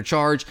misdemeanor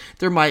charge.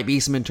 There might be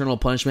some internal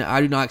punishment.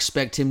 I do not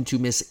expect him to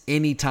miss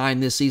any time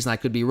this season. I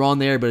could be wrong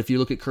there, but if you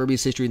look at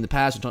Kirby's history in the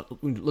past,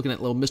 looking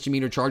at little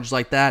misdemeanor charges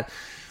like that,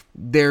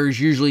 there's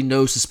usually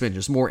no suspension.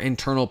 It's more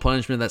internal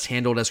punishment that's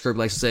handled, as Kirby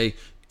likes to say,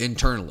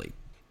 internally.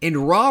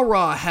 And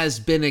Ra has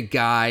been a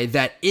guy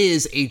that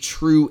is a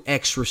true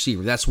X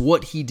receiver. That's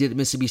what he did at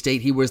Mississippi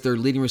State. He was their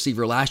leading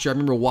receiver last year. I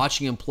remember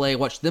watching them play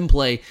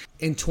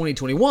in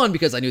 2021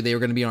 because I knew they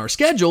were going to be on our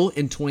schedule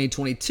in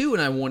 2022,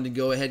 and I wanted to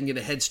go ahead and get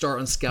a head start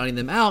on scouting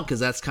them out because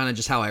that's kind of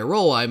just how I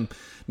roll. I'm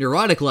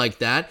neurotic like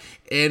that.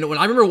 And when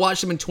I remember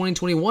watching him in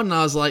 2021, and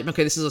I was like,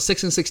 okay, this is a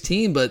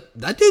 6-6 but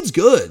that dude's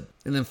good.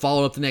 And then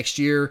followed up the next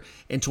year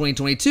in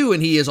 2022,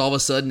 and he is all of a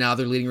sudden now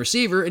their leading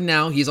receiver, and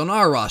now he's on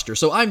our roster.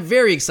 So I'm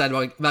very excited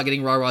about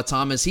getting Ra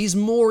Thomas. He's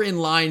more in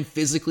line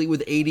physically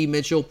with A.D.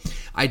 Mitchell.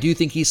 I do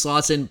think he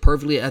slots in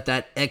perfectly at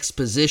that X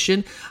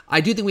position.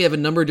 I do think we have a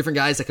number of different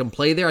guys that can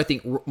play there. I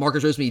think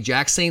Marcus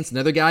Rosemy-Jacksaint's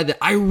another guy that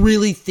I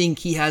really think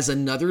he has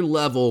another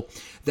level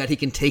that he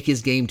can take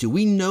his game to.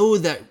 We know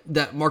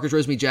that Marcus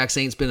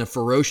Rosemy-Jacksaint's been a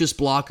ferocious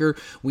blocker.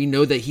 We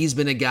know that he's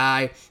been a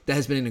guy that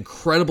has been an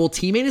incredible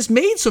teammate, has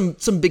made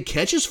some big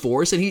catches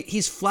for us, and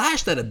he's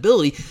flashed that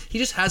ability. He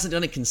just hasn't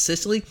done it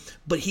consistently,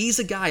 but he's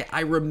a guy.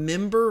 I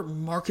remember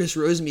Marcus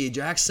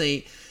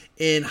Rosemy-Jacksaint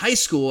in high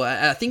school,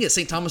 I think at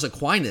St. Thomas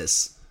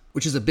Aquinas,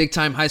 which is a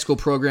big-time high school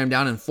program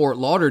down in Fort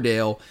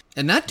Lauderdale,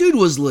 and that dude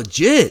was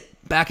legit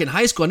back in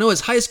high school. I know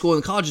it's high school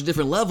and college is a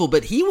different level,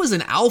 but he was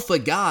an alpha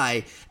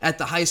guy at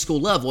the high school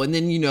level. And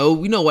then, we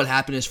know what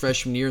happened his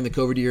freshman year in the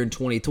COVID year in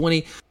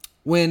 2020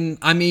 when,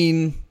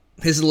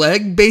 his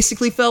leg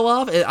basically fell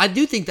off. I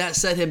do think that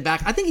set him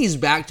back. I think he's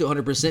back to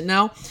 100%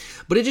 now,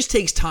 but it just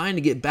takes time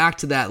to get back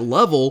to that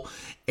level.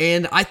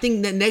 And I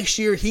think that next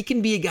year he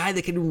can be a guy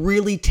that can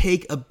really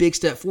take a big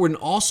step forward and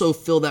also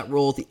fill that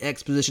role at the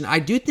X position. I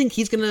do think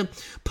he's going to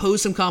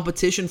pose some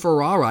competition for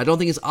Ra. I don't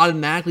think it's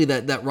automatically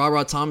that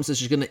Ra Thomas is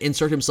just going to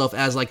insert himself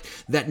as like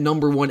that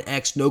number one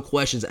X, no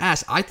questions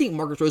asked. I think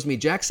Marcus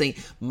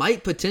Rosemy-Jacksaint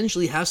might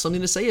potentially have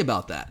something to say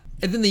about that.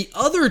 And then the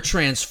other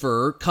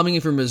transfer coming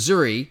in from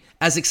Missouri,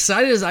 as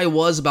excited as I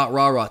was about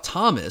Ra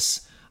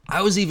Thomas,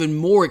 I was even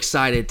more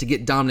excited to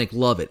get Dominic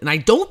Lovett. And I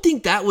don't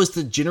think that was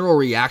the general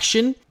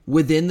reaction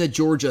within the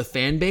Georgia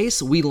fan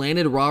base. We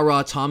landed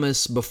Ra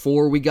Thomas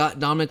before we got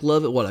Dominic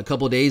Lovett, a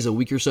couple of days, a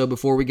week or so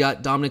before we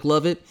got Dominic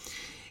Lovett.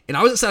 And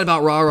I was excited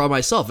about Ra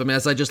myself.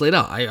 As I just laid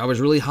out, I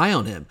was really high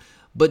on him.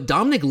 But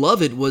Dominic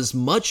Lovett was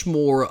much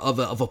more of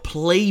a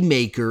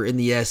playmaker in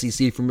the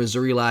SEC for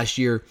Missouri last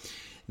year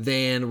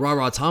than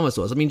Ra Thomas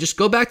was. Just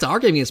go back to our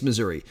game against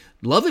Missouri.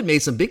 Lovett made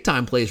some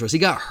big-time plays for us. He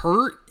got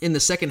hurt in the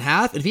second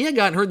half. If he had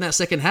gotten hurt in that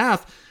second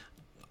half,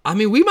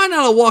 we might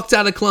not have walked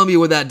out of Columbia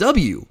with that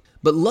W.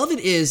 But Lovett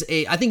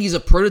I think he's a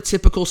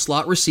prototypical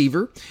slot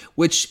receiver,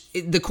 which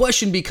the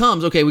question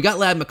becomes, okay, we got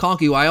Ladd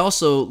McConkey, who I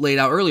also laid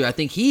out earlier. I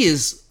think he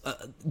is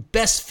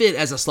best fit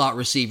as a slot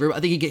receiver. I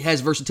think he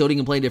has versatility,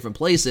 can play in different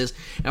places.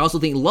 And I also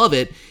think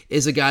Lovett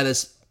is a guy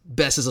that's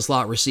best as a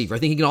slot receiver. I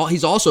think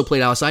he's also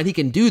played outside. He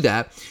can do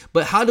that.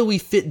 But how do we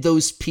fit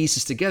those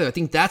pieces together? I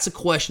think that's a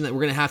question that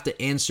we're going to have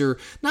to answer,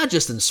 not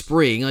just in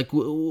spring. Like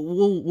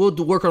we'll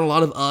work on a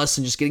lot of us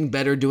and just getting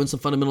better, doing some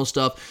fundamental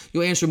stuff.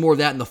 You'll answer more of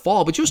that in the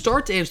fall, but you'll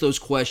start to answer those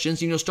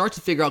questions. Start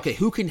to figure out, okay,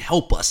 who can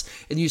help us?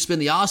 And you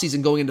spend the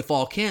offseason going into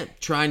fall camp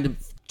trying to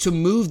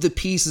move the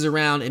pieces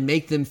around and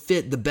make them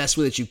fit the best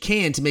way that you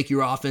can to make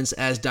your offense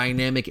as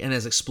dynamic and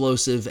as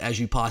explosive as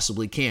you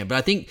possibly can. But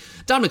I think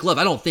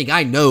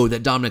I know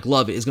that Dominic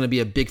Lovett is going to be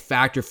a big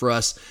factor for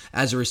us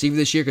as a receiver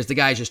this year because the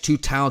guy is just too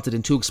talented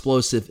and too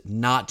explosive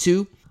not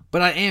to.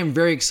 But I am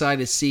very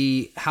excited to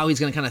see how he's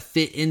going to kind of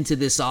fit into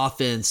this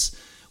offense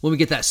when we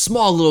get that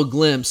small little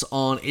glimpse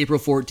on April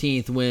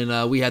 14th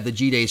when we had the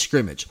G-Day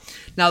scrimmage.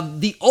 Now,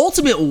 the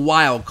ultimate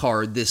wild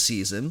card this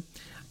season,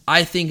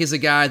 I think, is a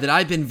guy that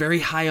I've been very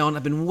high on.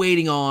 I've been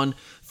waiting on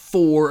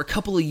for a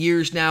couple of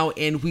years now,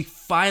 and we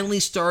finally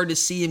started to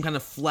see him kind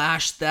of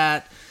flash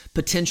that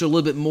potential a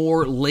little bit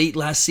more late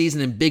last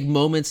season in big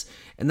moments,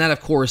 and that, of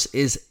course,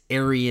 is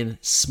Arian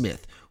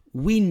Smith.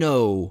 We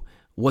know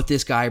what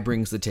this guy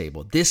brings to the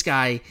table. This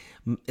guy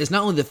is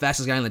not only the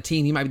fastest guy on the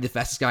team, he might be the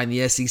fastest guy in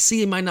the SEC.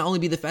 He might not only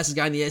be the fastest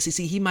guy in the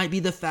SEC, he might be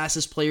the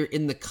fastest player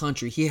in the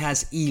country. He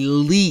has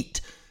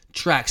elite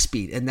track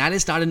speed, and that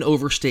is not an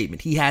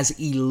overstatement. He has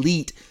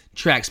elite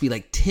track speed,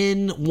 like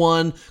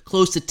 10-1,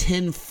 close to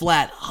 10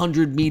 flat,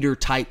 100-meter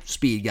type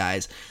speed,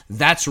 guys.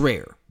 That's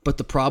rare. But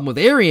the problem with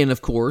Arian,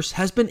 of course,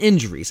 has been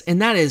injuries,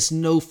 and that is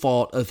no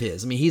fault of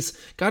his. I mean, he's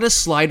got a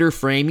slider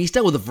frame. He's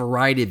dealt with a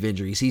variety of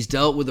injuries. He's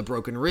dealt with a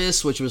broken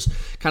wrist, which was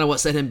kind of what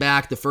set him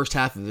back the first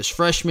half of his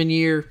freshman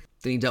year.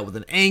 Then he dealt with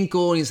an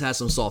ankle, and he's had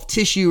some soft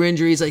tissue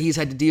injuries that he's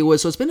had to deal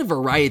with. So it's been a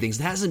variety of things.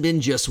 It hasn't been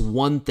just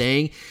one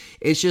thing.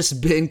 It's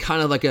just been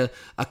kind of like a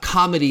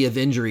comedy of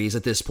injuries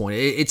at this point.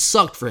 It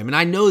sucked for him, and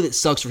I know that it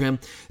sucks for him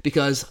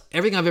because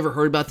everything I've ever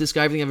heard about this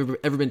guy, everything I've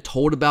ever been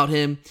told about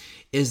him,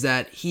 is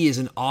that he is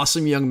an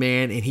awesome young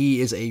man, and he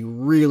is a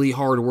really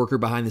hard worker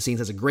behind the scenes,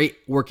 has a great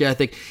work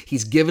ethic.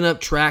 He's given up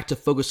track to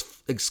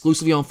focus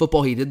exclusively on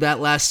football. He did that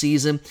last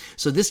season.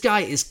 So this guy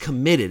is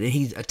committed, and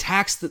he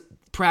attacks the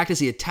practice,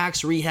 he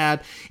attacks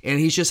rehab, and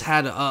he's just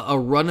had a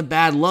run of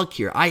bad luck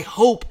here. I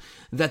hope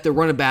that the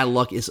run of bad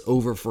luck is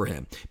over for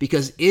him,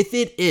 because if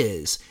it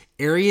is,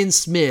 Arian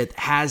Smith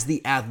has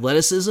the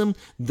athleticism,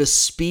 the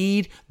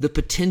speed, the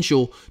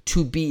potential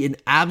to be an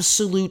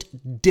absolute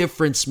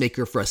difference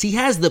maker for us. He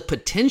has the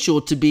potential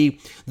to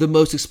be the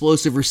most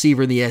explosive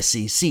receiver in the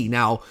SEC.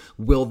 Now,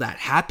 will that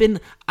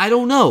happen? I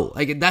don't know.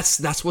 Like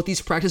that's what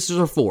these practices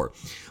are for.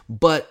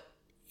 But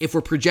if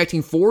we're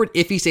projecting forward,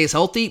 if he stays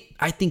healthy,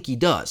 I think he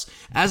does.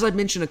 As I've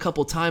mentioned a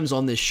couple times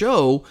on this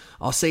show,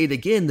 I'll say it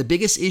again, the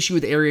biggest issue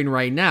with Arian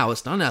right now,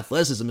 it's not an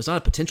athleticism, it's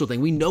not a potential thing.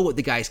 We know what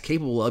the guy's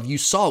capable of. You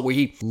saw where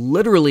he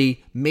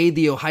literally made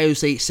the Ohio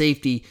State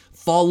safety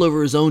fall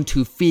over his own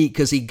 2 feet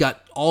because he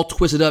got all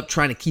twisted up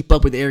trying to keep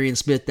up with Arian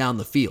Smith down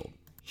the field.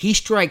 He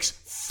strikes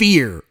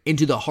fear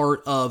into the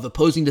heart of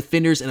opposing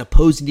defenders and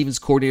opposing defense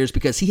coordinators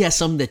because he has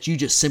something that you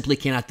just simply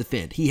cannot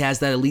defend. He has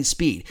that elite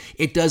speed.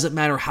 It doesn't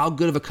matter how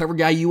good of a cover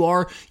guy you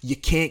are, you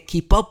can't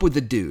keep up with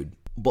the dude.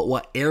 But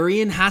what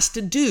Arian has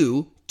to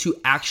do to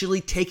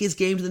actually take his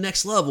game to the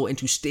next level and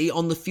to stay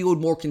on the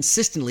field more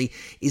consistently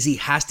is he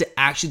has to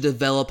actually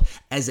develop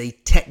as a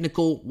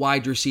technical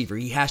wide receiver.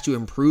 He has to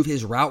improve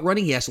his route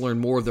running. He has to learn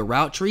more of the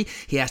route tree.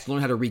 He has to learn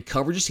how to read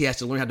coverages. He has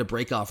to learn how to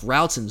break off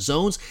routes and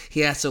zones.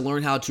 He has to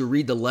learn how to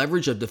read the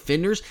leverage of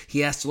defenders. He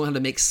has to learn how to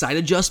make side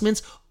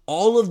adjustments.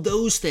 All of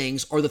those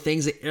things are the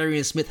things that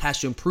Arian Smith has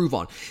to improve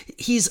on.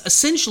 He's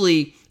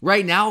essentially,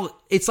 right now,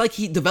 it's like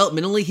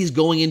developmentally, he's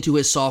going into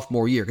his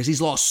sophomore year because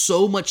he's lost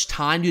so much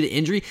time due to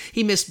injury.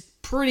 He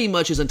missed pretty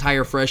much his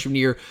entire freshman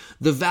year,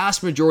 the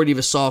vast majority of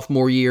his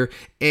sophomore year,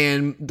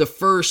 and the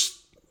first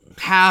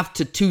half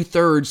to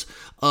 2/3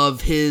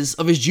 of his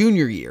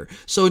junior year.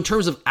 So in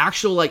terms of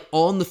actual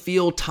on the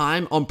field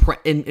time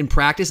in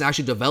practice,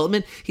 actually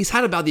development, he's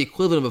had about the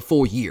equivalent of a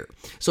full year.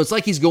 So it's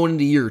like he's going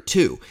into year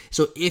 2.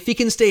 So if he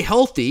can stay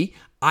healthy,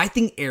 I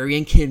think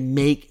Arian can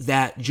make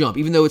that jump.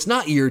 Even though it's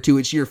not year 2,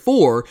 it's year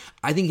 4,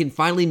 I think he can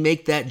finally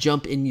make that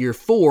jump in year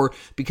 4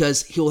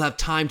 because he'll have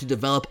time to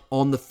develop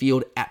on the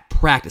field at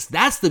practice.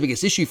 That's the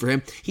biggest issue for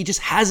him. He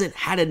just hasn't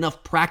had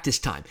enough practice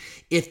time.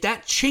 If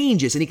that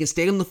changes and he can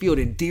stay on the field,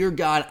 and dear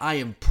God, I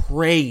am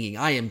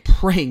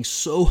praying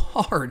so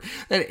hard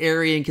that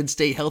Arian can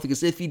stay healthy,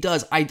 because if he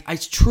does, I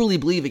truly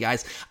believe it,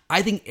 guys.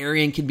 I think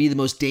Arian can be the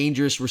most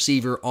dangerous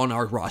receiver on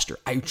our roster.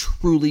 I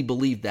truly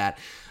believe that.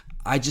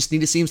 I just need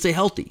to see him stay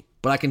healthy.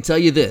 But I can tell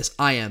you this,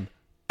 I am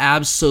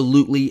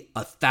absolutely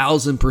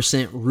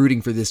 1,000%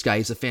 rooting for this guy.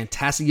 He's a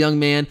fantastic young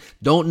man.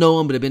 Don't know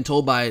him, but have been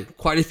told by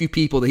quite a few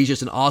people that he's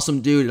just an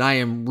awesome dude, and I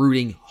am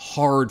rooting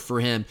hard for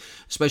him,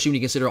 especially when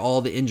you consider all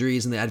the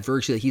injuries and the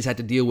adversity that he's had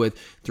to deal with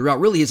throughout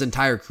really his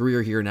entire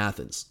career here in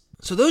Athens.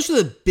 So those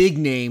are the big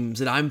names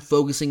that I'm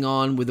focusing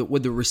on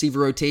with the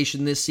receiver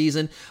rotation this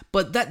season.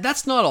 But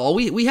that's not all.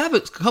 We have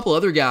a couple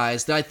other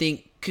guys that I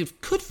think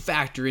could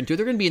factor into it.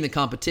 They're going to be in the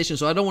competition,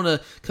 so I don't want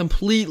to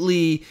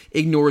completely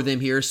ignore them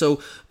here.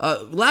 So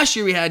last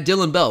year we had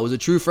Dylan Bell, was a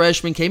true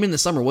freshman, came in the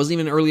summer, wasn't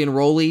even an early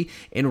enrollee,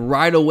 and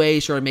right away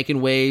started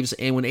making waves.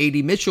 And when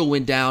A.D. Mitchell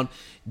went down,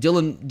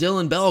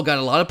 Dylan Bell got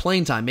a lot of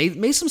playing time,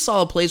 made some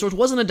solid plays, which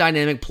wasn't a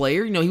dynamic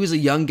player. He was a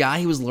young guy,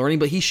 he was learning,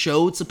 but he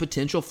showed some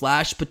potential,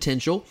 flash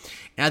potential.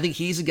 And I think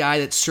he's a guy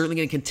that's certainly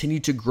going to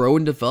continue to grow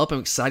and develop. I'm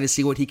excited to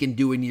see what he can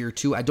do in year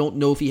 2. I don't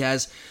know if he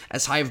has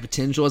as high of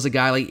potential as a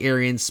guy like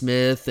Arian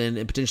Smith and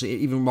potentially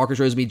even Marcus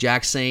Rosemy,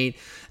 Jack Saint,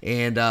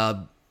 and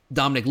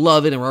Dominic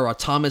Lovett and Rara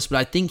Thomas, but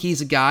I think he's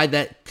a guy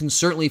that can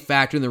certainly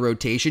factor in the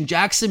rotation.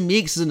 Jackson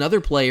Meeks is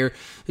another player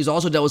who's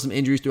also dealt with some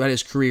injuries throughout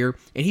his career,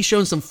 and he's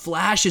shown some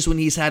flashes when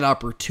he's had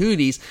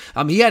opportunities.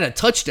 He had a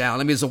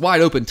touchdown. It's a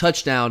wide open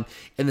touchdown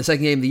in the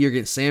second game of the year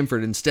against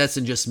Samford, and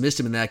Stetson just missed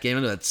him in that game.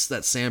 I know that's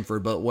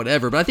Samford, but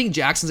whatever. But I think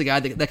Jackson's a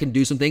guy that can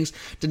do some things.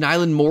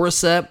 Denylon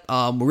Morissette,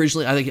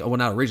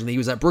 not originally, he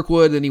was at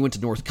Brookwood, then he went to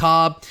North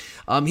Cobb.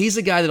 He's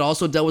a guy that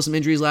also dealt with some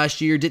injuries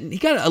last year. He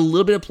got a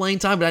little bit of playing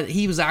time, but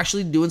he was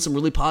actually doing some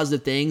really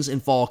positive things in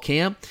fall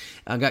camp.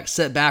 Got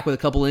set back with a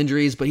couple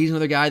injuries, but he's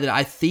another guy that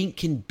I think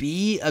can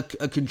be a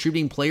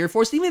contributing player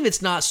for us, even if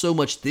it's not so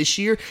much this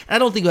year. And I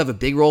don't think he'll have a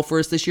big role for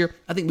us this year.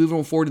 I think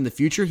moving forward in the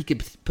future, he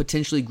could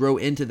potentially grow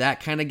into that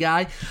kind of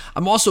guy.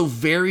 I'm also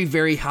very,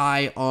 very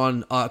high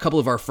on a couple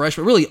of our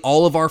freshmen, really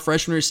all of our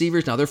freshman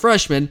receivers. Now, they're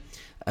freshmen.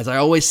 As I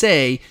always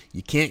say,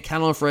 you can't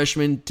count on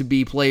freshmen to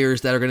be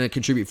players that are going to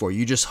contribute for you.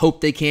 You just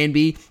hope they can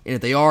be, and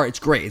if they are, it's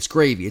great. It's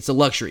gravy. It's a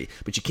luxury,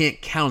 but you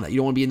can't count on that. You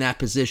don't want to be in that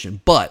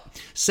position. But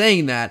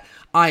saying that,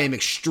 I am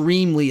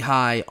extremely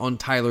high on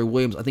Tyler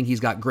Williams. I think he's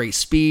got great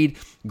speed,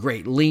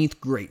 great length,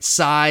 great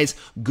size,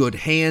 good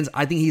hands.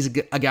 I think he's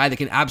a guy that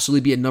can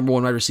absolutely be a number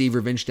 1 wide receiver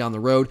eventually down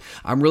the road.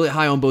 I'm really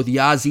high on both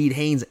Yazeed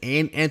Haynes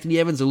and Anthony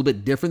Evans. They're a little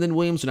bit different than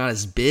Williams. They're not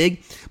as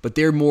big, but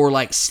they're more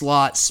like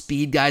slot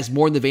speed guys,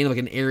 more in the vein of like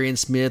an Arian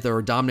Smith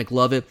or Dominic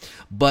Lovett.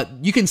 But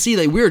you can see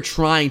that we're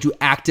trying to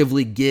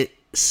actively get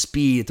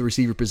speed at the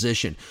receiver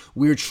position.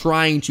 We're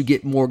trying to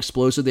get more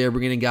explosive there,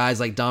 bringing in guys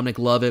like Dominic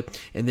Lovett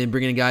and then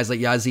bringing in guys like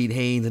Yazeed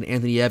Haynes and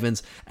Anthony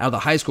Evans out of the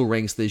high school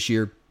ranks this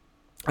year.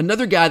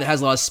 Another guy that has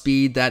a lot of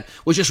speed that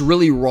was just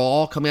really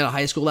raw coming out of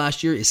high school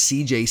last year is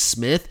CJ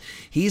Smith.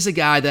 He's a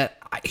guy that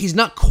he's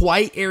not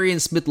quite Arian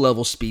Smith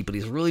level speed, but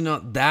he's really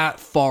not that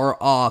far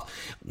off.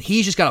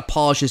 He's just got to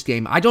polish his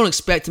game. I don't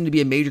expect him to be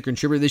a major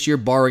contributor this year,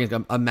 barring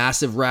a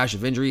massive rash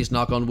of injuries,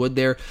 knock on wood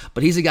there.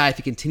 But he's a guy, if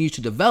he continues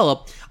to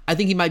develop, I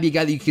think he might be a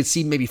guy that you could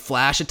see maybe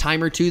flash a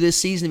time or two this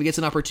season if he gets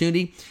an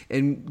opportunity,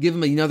 and give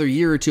him another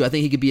year or two. I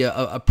think he could be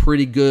a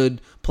pretty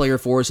good player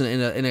for us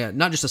and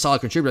not just a solid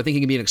contributor. I think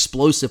he can be an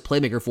explosive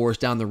playmaker for us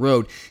down the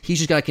road. He's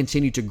just got to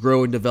continue to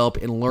grow and develop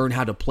and learn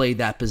how to play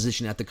that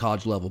position at the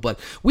college level. But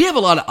we have a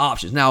lot of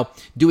options. Now,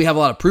 do we have a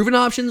lot of proven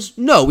options?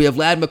 No, we have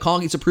Ladd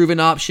McConkey's a proven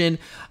option.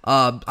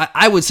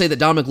 I would say that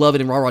Dominic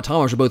Lovett and Rara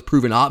Thomas are both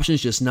proven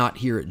options, just not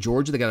here at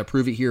Georgia. They got to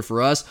prove it here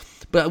for us.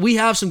 But we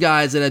have some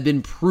guys that have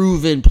been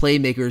proven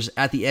playmakers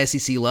at the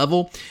SEC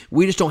level.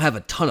 We just don't have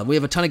a ton of them. We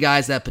have a ton of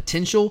guys that have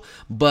potential,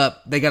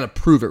 but they got to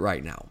prove it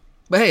right now.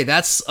 But hey,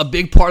 that's a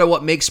big part of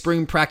what makes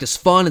spring practice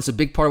fun. It's a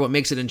big part of what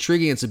makes it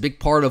intriguing. It's a big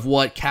part of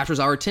what captures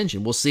our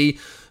attention. We'll see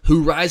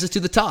who rises to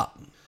the top.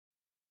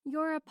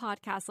 You're a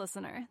podcast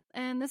listener,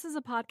 and this is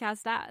a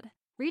podcast ad.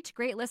 Reach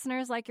great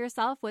listeners like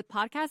yourself with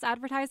podcast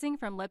advertising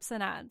from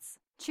Libsyn Ads.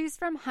 Choose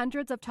from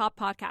hundreds of top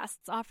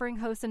podcasts offering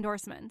host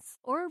endorsements,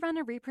 or run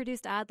a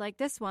reproduced ad like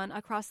this one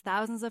across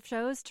thousands of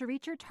shows to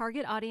reach your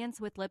target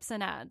audience with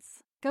Libsyn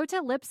Ads. Go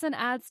to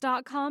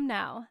libsynads.com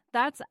now.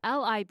 That's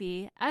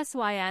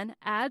LIBSYN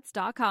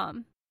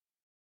ads.com.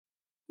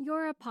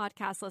 You're a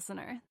podcast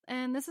listener,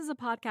 and this is a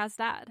podcast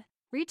ad.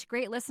 Reach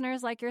great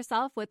listeners like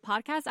yourself with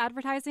podcast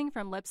advertising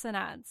from Libsyn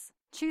Ads.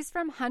 Choose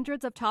from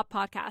hundreds of top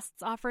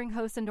podcasts offering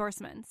host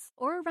endorsements,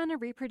 or run a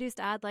reproduced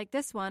ad like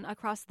this one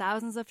across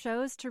thousands of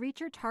shows to reach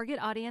your target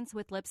audience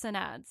with Libsyn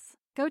Ads.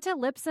 Go to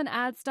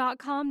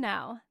libsynads.com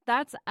now.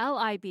 That's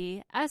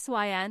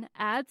LIBSYN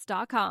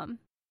ads.com.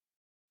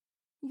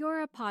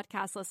 You're a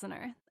podcast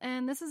listener,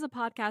 and this is a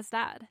podcast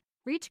ad.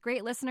 Reach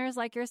great listeners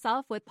like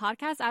yourself with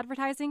podcast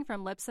advertising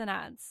from Libsyn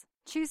Ads.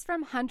 Choose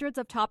from hundreds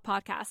of top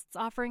podcasts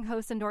offering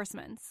host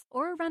endorsements,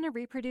 or run a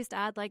reproduced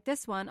ad like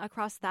this one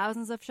across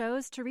thousands of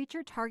shows to reach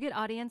your target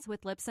audience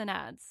with Libsyn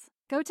Ads.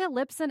 Go to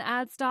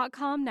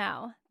libsynads.com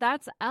now.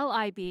 That's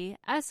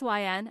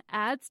LIBSYN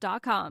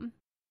ads.com.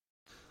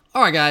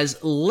 All right,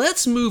 guys,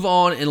 let's move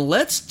on and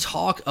let's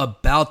talk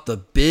about the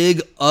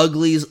big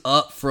uglies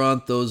up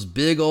front, those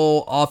big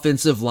old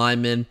offensive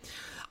linemen.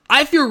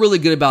 I feel really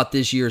good about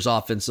this year's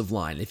offensive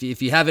line.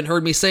 If you haven't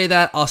heard me say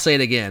that, I'll say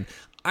it again.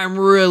 I'm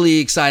really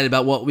excited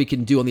about what we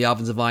can do on the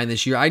offensive line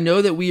this year. I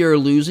know that we are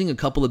losing a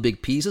couple of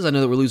big pieces. I know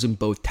that we're losing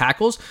both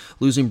tackles,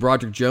 losing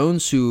Broderick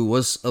Jones, who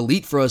was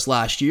elite for us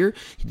last year.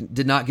 He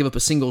did not give up a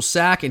single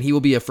sack, and he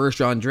will be a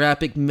first-round draft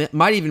pick.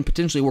 Might even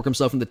potentially work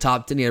himself in the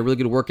top 10. He had a really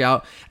good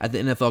workout at the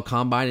NFL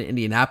Combine in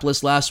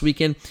Indianapolis last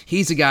weekend.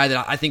 He's a guy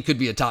that I think could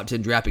be a top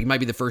 10 draft pick. He might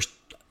be the first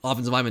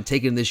offensive lineman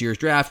taken in this year's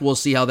draft. We'll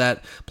see how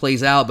that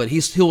plays out, but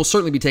he'll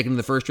certainly be taken in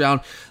the first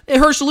round. It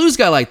hurts to lose a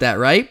guy like that,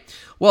 right?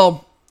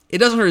 Well, it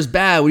doesn't hurt as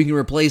bad when you can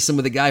replace him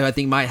with a guy who I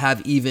think might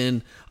have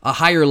even a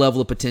higher level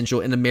of potential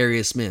in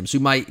Amarius Mims,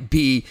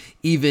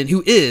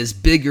 who is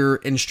bigger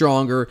and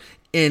stronger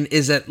and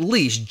is at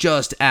least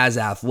just as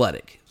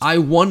athletic. I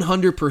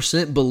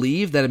 100%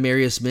 believe that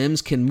Amarius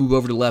Mims can move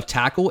over to left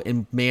tackle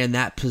and man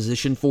that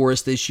position for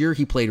us this year.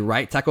 He played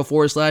right tackle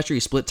for us last year. He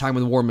split time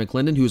with Warren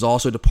McClendon, who was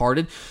also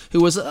departed, who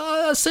was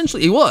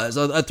essentially a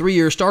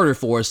 3-year starter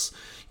for us,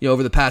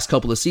 over the past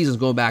couple of seasons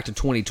going back to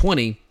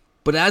 2020.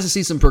 But as the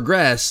season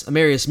progressed,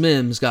 Amarius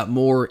Mims got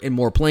more and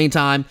more playing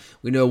time.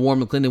 We know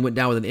Warren McClendon went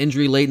down with an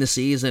injury late in the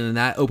season, and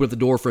that opened up the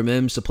door for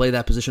Mims to play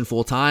that position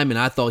full time. And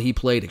I thought he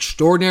played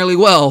extraordinarily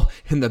well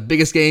in the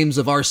biggest games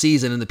of our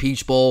season, in the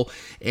Peach Bowl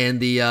and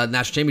the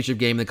National Championship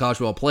game in the College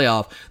Football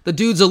Playoff. The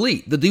dude's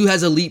elite. The dude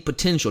has elite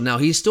potential. Now,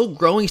 he's still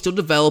growing, still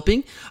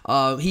developing.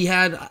 He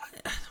had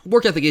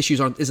work ethic issues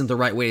isn't the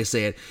right way to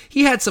say it.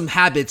 He had some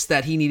habits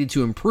that he needed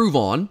to improve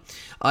on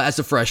as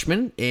a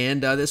freshman,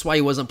 and that's why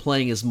he wasn't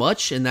playing as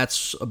much, and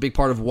that's a big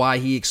part of why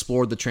he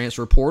explored the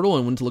transfer portal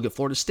and went to look at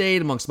Florida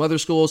State amongst some other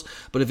schools,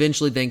 but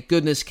eventually, thank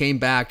goodness, came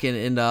back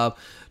and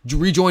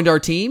rejoined our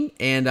team,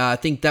 and I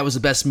think that was the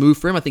best move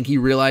for him. I think he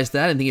realized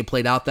that. I think it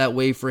played out that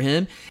way for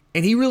him.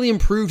 And he really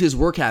improved his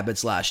work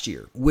habits last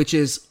year, which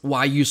is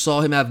why you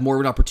saw him have more of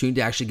an opportunity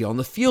to actually get on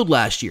the field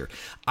last year.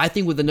 I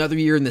think with another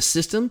year in the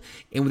system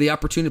and with the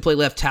opportunity to play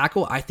left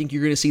tackle, I think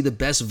you're going to see the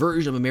best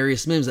version of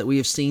Amarius Mims that we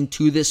have seen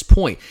to this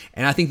point.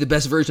 And I think the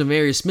best version of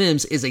Amarius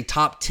Mims is a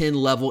top 10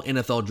 level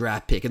NFL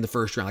draft pick in the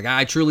first round.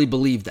 I truly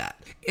believe that.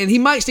 And he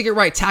might stick at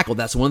right tackle.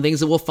 That's one of the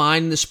things that we'll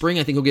find in the spring.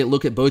 I think he'll get a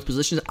look at both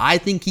positions. I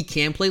think he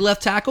can play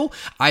left tackle.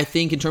 I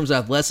think in terms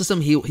of athleticism,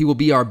 he will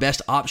be our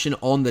best option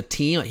on the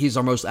team. He's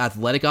our most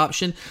athletic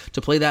option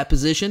to play that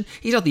position.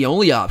 He's not the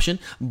only option,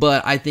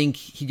 but I think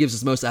he gives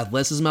us most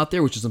athleticism out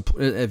there, which is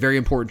a very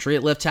important trait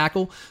at left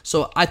tackle.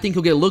 So I think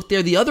he'll get a look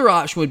there. The other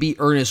option would be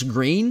Ernest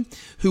Green,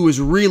 who was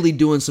really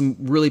doing some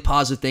really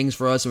positive things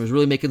for us and was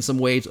really making some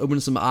waves,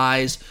 opening some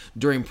eyes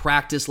during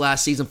practice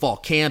last season, fall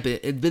camp.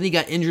 Then he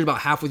got injured about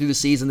halfway through the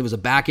season. There was a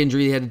back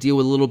injury he had to deal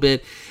with a little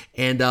bit,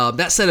 and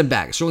that set him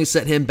back. It certainly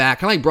set him back.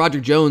 Kind of like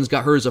Broderick Jones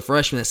got hurt as a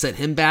freshman. That set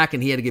him back,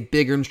 and he had to get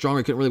bigger and stronger.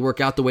 He couldn't really work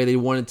out the way they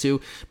wanted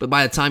to. But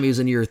by the time he was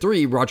in year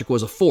 3, Broderick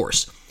was a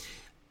force.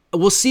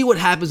 We'll see what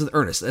happens with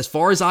Ernest. As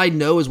far as I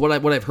know, is what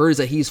I've heard is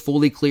that he's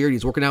fully cleared.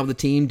 He's working out with the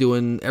team,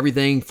 doing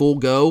everything full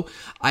go.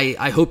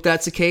 I hope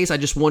that's the case. I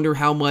just wonder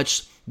how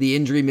much the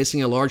injury,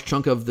 missing a large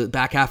chunk of the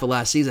back half of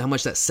last season, how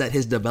much that set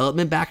his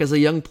development back as a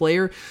young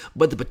player.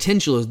 But the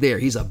potential is there.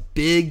 He's a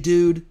big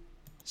dude.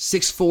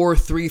 6'4",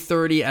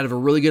 330, out of a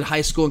really good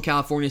high school in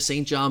California,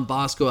 St. John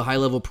Bosco, a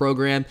high-level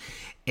program.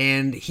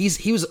 And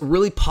he was a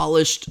really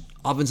polished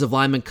offensive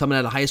lineman coming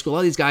out of high school. A lot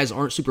of these guys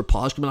aren't super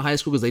polished coming out of high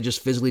school because they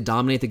just physically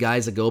dominate the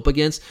guys that go up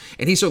against.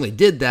 And he certainly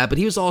did that, but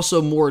he was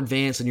also more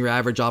advanced than your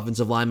average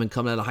offensive lineman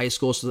coming out of high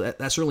school. So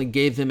that certainly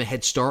gave him a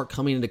head start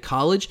coming into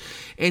college.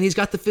 And he's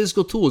got the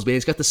physical tools, man.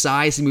 He's got the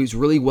size. He moves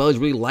really well. He's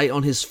really light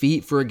on his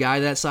feet for a guy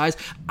that size.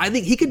 I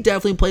think he could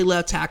definitely play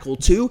left tackle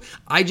too.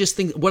 I just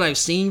think what I've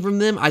seen from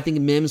them, I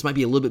think Mims might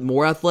be a little bit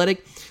more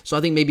athletic. So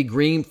I think maybe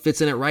Green fits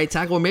in at right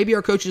tackle. Or maybe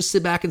our coaches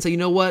sit back and say, you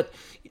know what?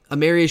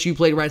 Amarius, you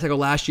played right tackle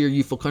last year.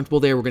 You feel comfortable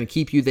there. We're going to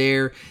keep you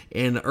there.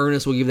 And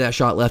Ernest will give that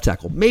shot left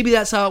tackle. Maybe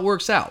that's how it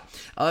works out.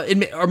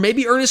 Or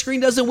maybe Ernest Green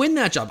doesn't win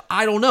that job.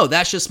 I don't know.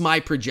 That's just my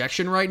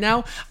projection right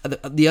now.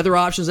 The other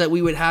options that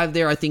we would have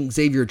there, I think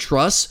Xavier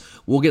Truss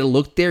will get a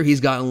look there. He's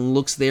gotten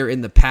looks there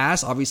in the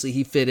past. Obviously,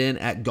 he fit in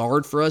at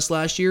guard for us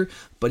last year.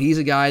 But he's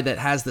a guy that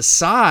has the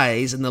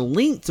size and the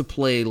length to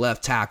play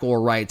left tackle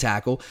or right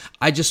tackle.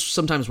 I just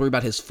sometimes worry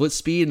about his foot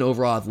speed and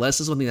overall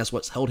athleticism. I think that's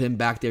what's held him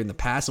back there in the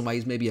past and why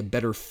he's maybe a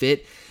better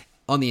fit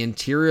on the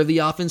interior of the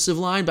offensive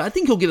line. But I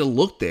think he'll get a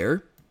look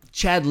there.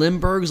 Chad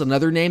Lindbergh is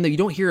another name that you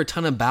don't hear a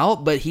ton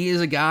about, but he is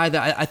a guy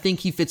that I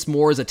think he fits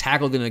more as a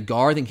tackle than a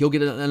guard. I think he'll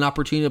get an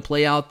opportunity to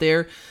play out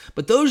there.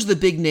 But those are the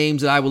big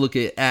names that I would look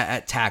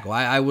at tackle.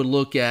 I would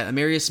look at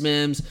Amarius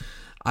Mims.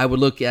 I would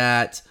look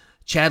at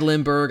Chad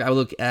Lindbergh. I would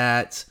look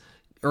at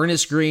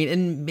Ernest Green,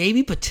 and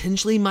maybe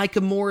potentially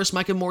Micah Morris.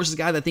 Micah Morris is a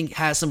guy that I think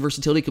has some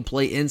versatility, could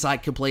play inside,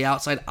 could play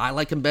outside. I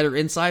like him better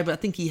inside, but I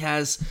think he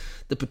has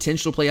the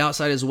potential to play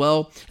outside as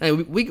well.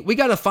 And we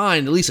got to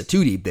find at least a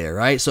two deep there,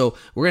 right? So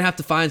we're going to have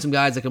to find some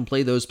guys that can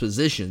play those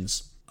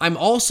positions. I'm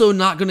also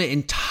not going to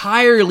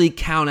entirely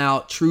count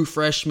out true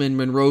freshman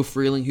Monroe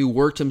Freeling, who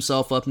worked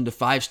himself up into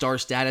 5-star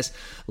status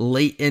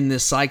late in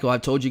this cycle.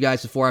 I've told you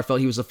guys before, I felt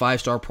he was a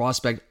 5-star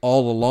prospect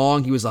all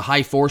along. He was a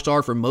high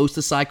 4-star for most of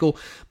the cycle.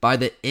 By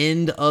the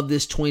end of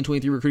this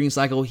 2023 recruiting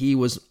cycle, he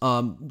was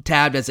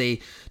tabbed as a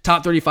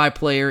top 35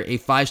 player, a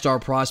 5-star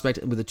prospect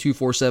with a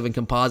 247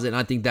 composite, and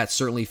I think that's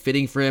certainly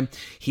fitting for him.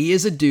 He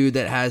is a dude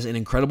that has an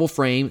incredible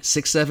frame,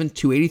 6'7",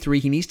 283.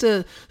 He needs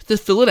to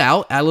fill it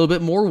out, add a little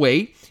bit more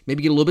weight,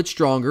 maybe get a little bit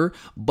stronger,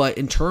 but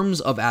in terms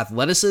of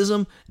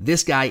athleticism,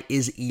 this guy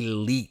is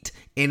elite.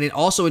 And it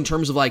also in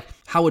terms of like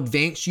how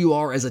advanced you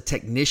are as a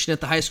technician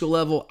at the high school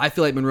level, I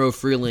feel like Monroe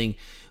Freeling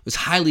was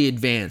highly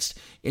advanced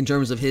in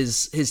terms of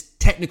his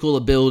technical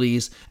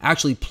abilities,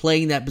 actually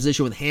playing that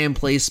position with hand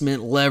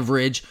placement,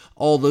 leverage,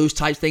 all those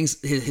types of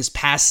things, his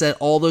pass set,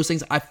 all those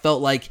things. I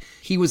felt like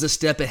he was a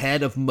step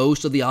ahead of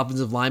most of the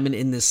offensive linemen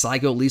in this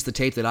cycle, at least the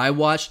tape that I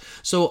watched.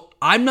 So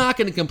I'm not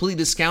going to completely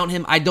discount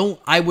him.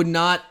 I would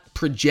not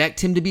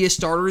project him to be a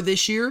starter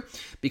this year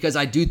because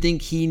I do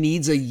think he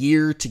needs a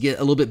year to get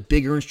a little bit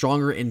bigger and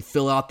stronger and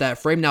fill out that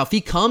frame. Now, if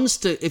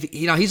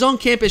he's on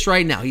campus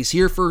right now, he's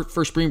here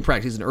for spring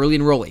practice, he's an early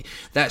enrollee.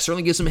 That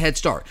certainly gives him a head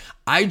start.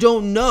 I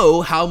don't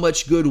know how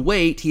much good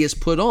weight he has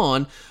put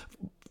on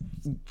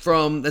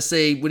from, let's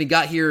say, when he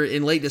got here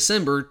in late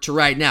December to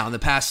right now in the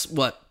past,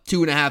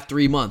 2.5,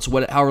 3 months,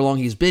 however long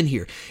he's been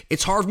here.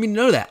 It's hard for me to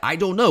know that. I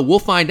don't know. We'll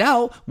find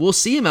out. We'll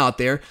see him out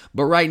there.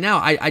 But right now,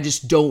 I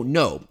just don't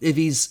know. If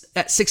he's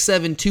at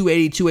 6'7",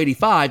 280,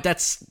 285,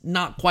 that's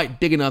not quite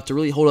big enough to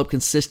really hold up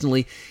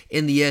consistently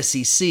in the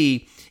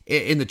SEC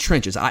in the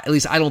trenches. At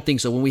least I don't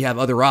think so when we have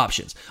other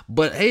options.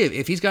 But hey,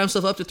 if he's got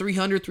himself up to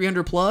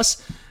 300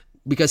 plus,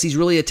 because he's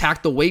really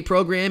attacked the weight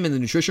program and the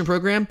nutrition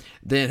program,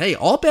 then hey,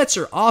 all bets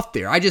are off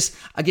there.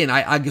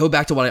 I go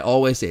back to what I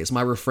always say. It's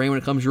my refrain when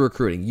it comes to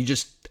recruiting.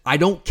 I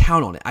don't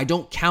count on it. I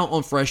don't count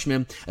on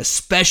freshmen,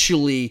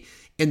 especially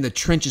in the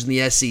trenches in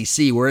the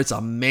SEC where it's a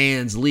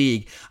man's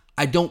league.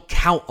 I don't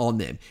count on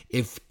them.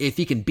 If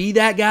he can be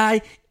that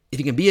guy, if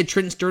he can be a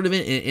Trenton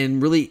Sturdivant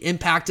and really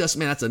impact us,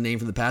 man, that's a name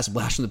from the past, a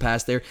blast from the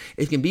past there.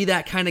 If he can be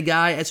that kind of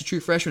guy as a true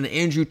freshman,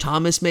 Andrew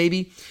Thomas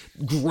maybe,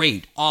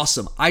 great,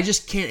 awesome. I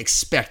just can't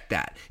expect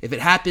that. If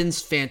it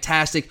happens,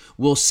 fantastic.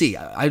 We'll see.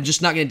 I'm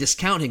just not going to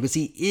discount him because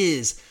he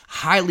is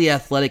highly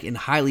athletic and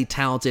highly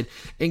talented.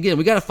 And again,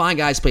 we got to find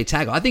guys to play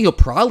tackle. I think he'll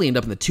probably end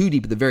up in the 2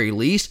 deep at the very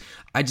least.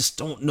 I just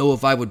don't know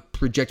if I would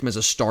project him as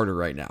a starter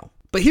right now.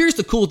 But here's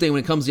the cool thing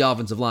when it comes to the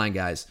offensive line,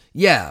 guys.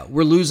 Yeah,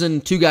 we're losing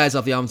 2 guys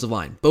off the offensive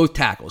line, both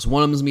tackles.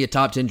 One of them is going to be a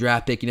top 10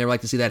 draft pick. You never like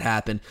to see that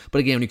happen. But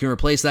again, when you can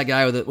replace that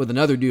guy with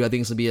another dude, I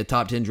think it's going to be a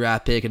top 10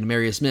 draft pick and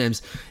Demarius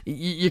Mims,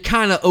 you're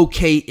kind of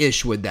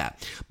okay-ish with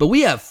that. But we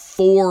have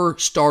 4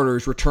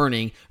 starters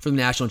returning from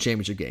the national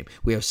championship game.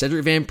 We have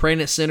Cedric Van Pran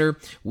at center.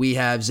 We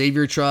have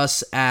Xavier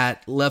Truss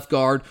at left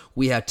guard.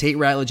 We have Tate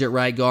Ratledge at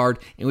right guard.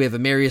 And we have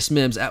Demarius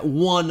Mims at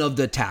one of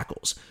the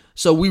tackles.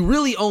 So we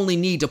really only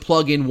need to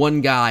plug in one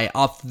guy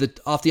off the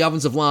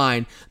offensive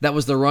line that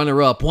was the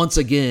runner-up once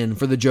again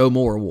for the Joe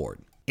Moore Award.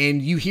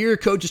 And you hear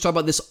coaches talk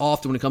about this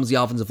often when it comes to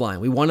the offensive line.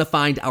 We want to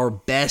find our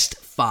best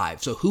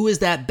 5. So who is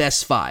that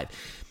best 5?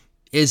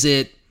 Is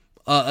it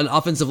an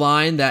offensive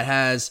line that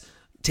has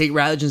Tate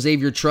Ratledge and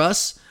Xavier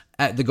Truss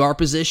at the guard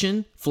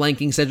position,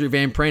 flanking Cedric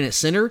Van Pran at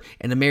center,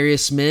 and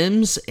Demarius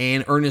Mims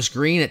and Ernest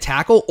Green at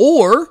tackle?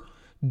 Or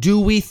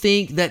do we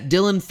think that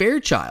Dylan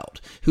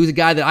Fairchild, who's a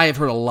guy that I have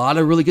heard a lot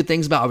of really good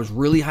things about, I was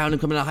really high on him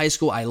coming out of high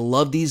school. I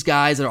love these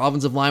guys that are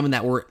offensive linemen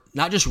that were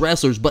not just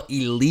wrestlers, but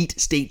elite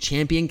state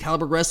champion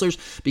caliber wrestlers,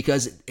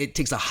 because it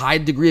takes a high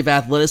degree of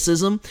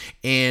athleticism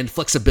and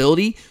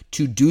flexibility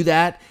to do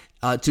that,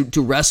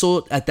 to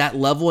wrestle at that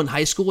level in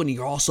high school. And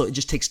it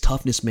just takes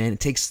toughness, man. It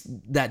takes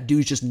that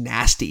dude's just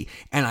nasty.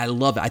 And I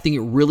love it. I think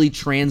it really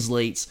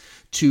translates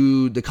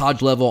to the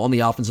college level on the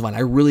offensive line. I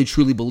really,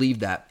 truly believe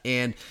that.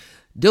 And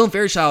Dylan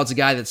Fairchild's a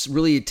guy that's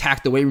really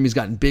attacked the weight room. He's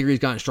gotten bigger. He's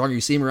gotten stronger. You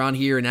see him around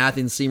here in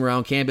Athens, see him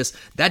around campus.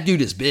 That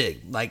dude is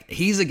big. Like,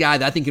 he's a guy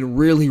that I think can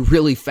really,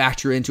 really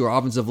factor into our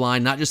offensive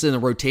line, not just in the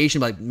rotation,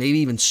 but maybe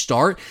even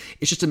start.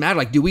 It's just a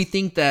matter, do we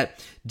think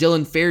that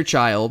Dylan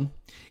Fairchild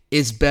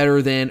is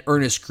better than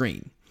Ernest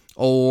Green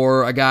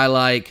or a guy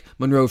like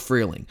Monroe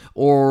Freeling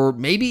or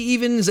maybe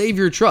even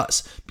Xavier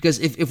Truss? Because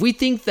if we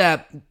think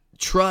that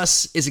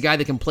Truss is a guy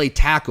that can play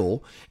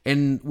tackle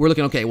and we're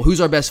looking, okay, well,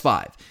 who's our best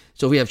 5?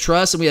 So we have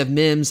Truss and we have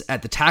Mims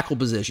at the tackle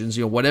positions,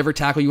 whatever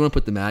tackle you want to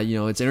put them at,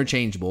 it's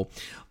interchangeable.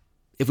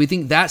 If we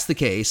think that's the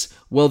case,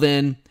 well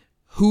then,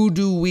 who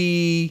do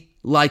we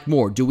like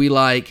more? Do we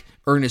like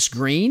Ernest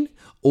Green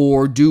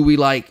or do we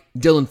like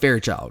Dylan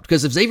Fairchild?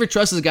 Because if Xavier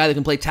Truss is a guy that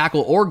can play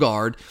tackle or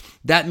guard,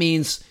 that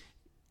means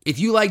if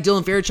you like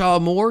Dylan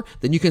Fairchild more,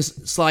 then you can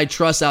slide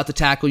Truss out to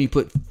tackle and you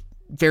put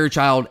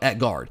Fairchild at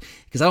guard,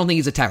 because I don't think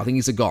he's a tackle. I think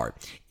he's a guard.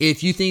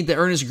 If you think that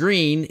Ernest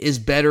Green is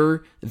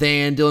better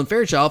than Dylan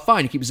Fairchild,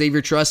 fine. You keep Xavier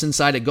Truss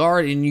inside at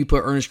guard and you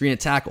put Ernest Green at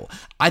tackle.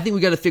 I think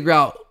we got to figure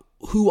out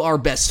who our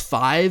best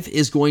 5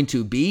 is going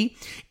to be.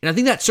 And I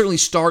think that certainly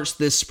starts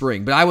this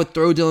spring. But I would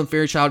throw Dylan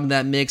Fairchild in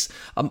that mix.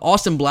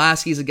 Austin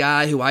Blasky is a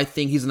guy who I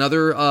think he's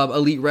another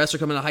elite wrestler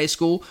coming out of high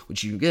school,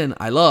 which, again,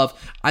 I love.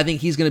 I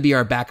think he's going to be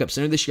our backup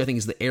center this year. I think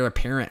he's the heir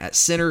apparent at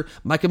center.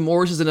 Micah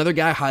Morris is another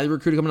guy, highly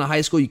recruited coming out of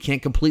high school. You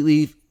can't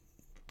completely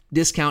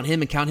discount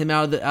him and count him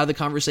out of the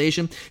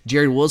conversation.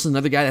 Jared Wilson,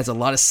 another guy that has a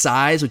lot of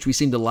size, which we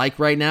seem to like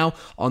right now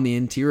on the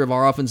interior of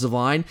our offensive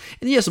line.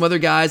 And you have some other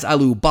guys,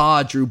 Alu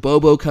Ba, Drew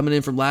Bobo coming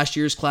in from last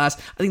year's class.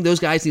 I think those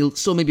guys need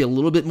still maybe a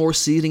little bit more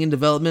seasoning and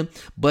development.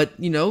 But,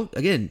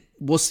 again,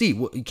 we'll see.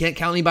 You can't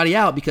count anybody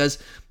out because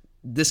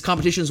this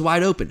competition is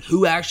wide open.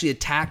 Who actually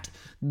attacked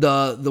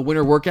the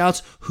winter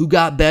workouts, who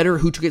got better,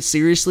 who took it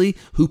seriously,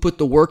 who put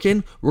the work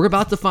in? We're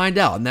about to find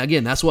out. And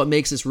again, that's what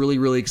makes this really,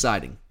 really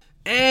exciting.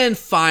 And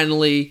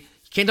finally,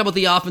 can't talk about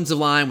the offensive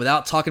line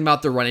without talking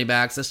about the running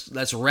backs.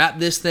 Let's wrap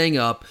this thing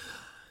up.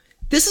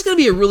 This is going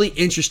to be a really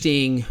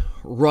interesting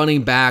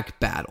running back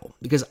battle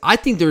because I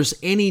think there's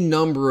any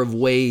number of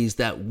ways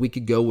that we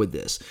could go with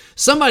this.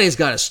 Somebody's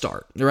got to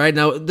start, right?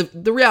 Now,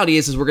 the reality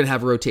is we're going to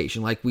have a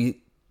rotation like we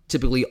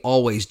typically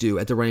always do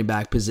at the running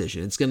back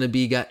position. It's going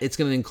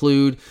to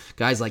include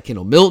guys like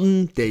Kendall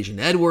Milton, Daijun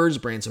Edwards,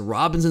 Branson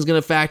Robinson's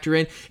going to factor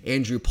in.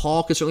 Andrew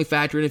Paul could certainly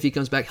factor in if he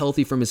comes back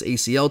healthy from his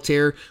ACL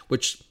tear,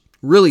 which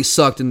really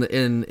sucked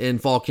in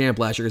fall camp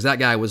last year because that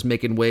guy was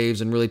making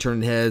waves and really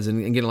turning heads and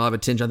getting a lot of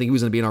attention. I think he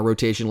was going to be in our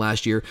rotation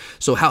last year.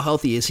 So how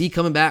healthy is he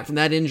coming back from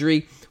that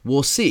injury?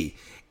 We'll see.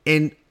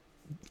 And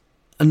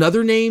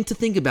another name to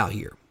think about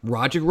here,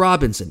 Roderick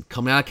Robinson,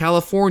 coming out of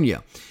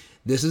California.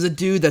 This is a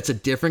dude that's a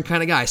different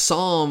kind of guy. I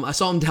saw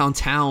him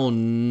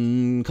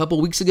downtown a couple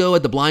weeks ago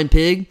at the Blind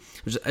Pig.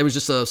 It was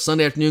just a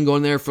Sunday afternoon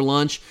going there for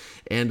lunch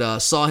and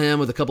saw him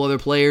with a couple other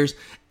players.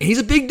 And he's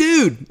a big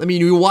dude. I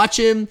mean, you watch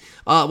him,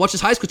 watch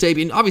his high school tape,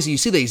 and obviously you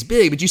see that he's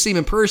big, but you see him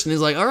in person,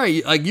 it's like, all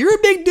right, like you're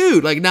a big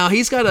dude. Like now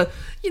he's got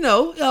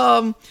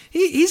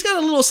he's got a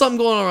little something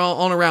going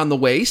on around the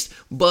waist,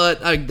 but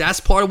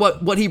that's part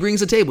of what he brings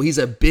to the table. He's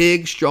a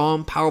big,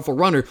 strong, powerful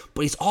runner,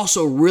 but he's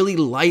also really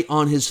light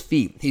on his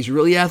feet. He's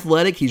really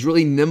athletic. He's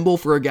really nimble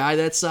for a guy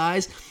that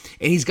size.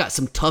 And he's got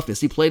some toughness.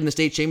 He played in the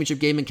state championship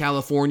game in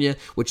California,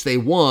 which they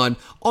won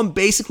on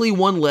basically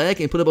one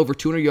leg and put up over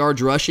 200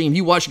 yards rushing. If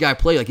you watch a guy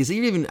play, like, is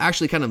he even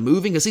actually kind of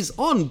moving? Because he's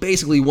on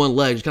basically one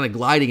leg, just kind of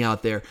gliding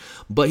out there.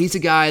 But he's a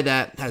guy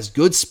that has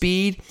good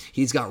speed.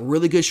 He's got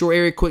really good short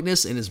area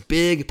quickness and is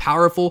big,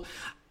 powerful.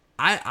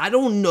 I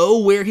don't know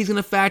where he's going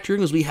to factor in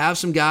because we have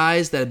some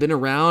guys that have been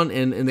around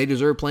and they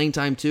deserve playing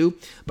time too.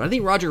 But I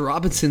think Roger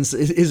Robinson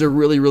is a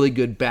really, really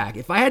good back.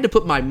 If I had to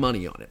put my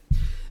money on it,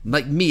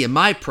 like me and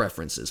my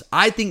preferences,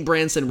 I think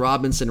Branson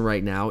Robinson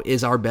right now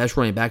is our best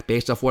running back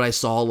based off what I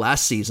saw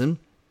last season.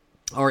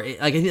 Or like,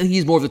 I think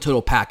he's more of the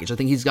total package. I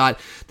think he's got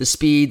the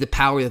speed, the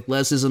power, the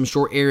athleticism,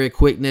 short area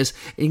quickness.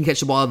 He can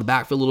catch the ball out of the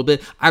backfield a little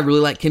bit. I really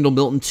like Kendall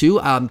Milton too.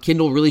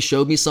 Kendall really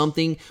showed me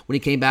something when he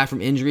came back from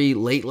injury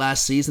late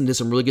last season. Did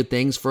some really good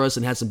things for us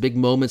and had some big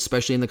moments,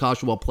 especially in the college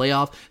football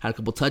playoff. Had a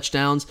couple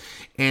touchdowns.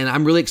 And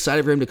I'm really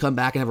excited for him to come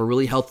back and have a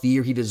really healthy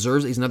year. He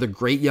deserves it. He's another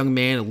great young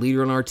man, a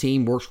leader on our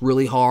team, works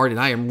really hard, and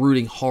I am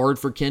rooting hard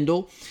for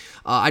Kendall.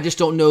 I just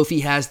don't know if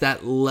he has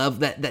that love,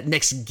 that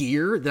next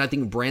gear that I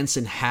think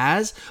Branson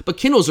has. But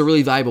Kendall's a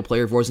really valuable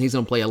player for us, and he's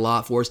going to play a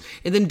lot for us.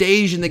 And then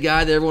Daijun, the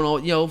guy that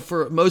everyone,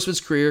 for most of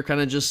his career, kind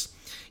of just,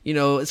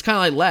 it's kind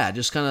of like Ladd,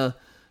 just kind of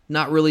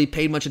not really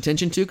paid much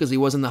attention to because he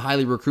wasn't the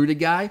highly recruited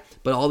guy.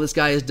 But all this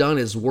guy has done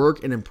is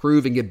work and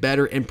improve and get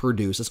better and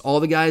produce. That's all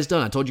the guy has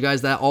done. I told you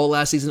guys that all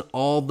last season.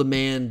 All the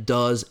man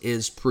does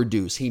is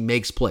produce. He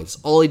makes plays.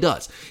 That's all he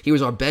does. He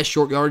was our best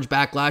short yardage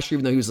back last year,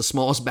 even though he was the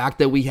smallest back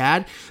that we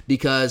had,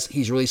 because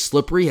he's really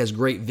slippery, has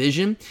great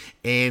vision,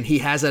 and he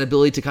has that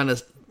ability to kind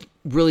of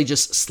really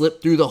just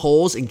slip through the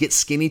holes and get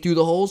skinny through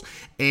the holes.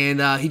 And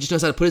he just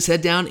knows how to put his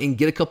head down and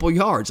get a couple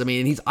yards. I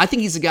mean, I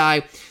think he's a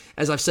guy,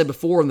 as I've said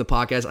before in the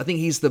podcast, I think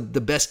he's the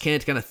best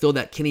candidate to kind of fill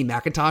that Kenny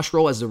McIntosh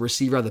role as a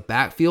receiver out of the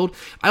backfield.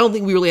 I don't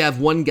think we really have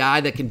one guy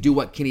that can do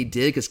what Kenny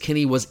did because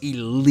Kenny was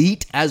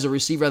elite as a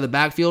receiver out of the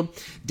backfield.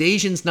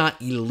 Daijun's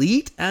not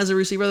elite as a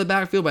receiver out of the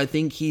backfield, but I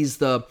think he's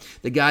the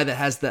guy that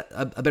has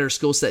a better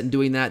skill set in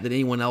doing that than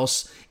anyone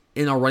else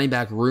in our running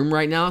back room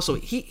right now. So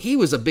he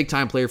was a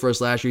big-time player for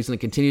us last year. He's going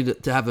to continue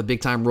to have a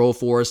big-time role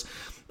for us.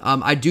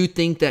 I do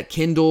think that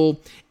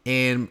Kendall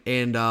and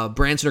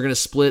Branson are going to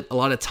split a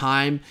lot of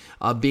time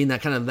being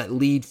that kind of that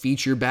lead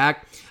feature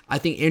back. I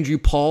think Andrew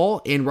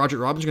Paul and Roger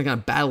Robinson are going to kind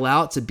of battle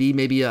out to be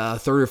maybe a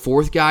third or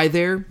fourth guy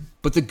there.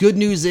 But the good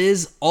news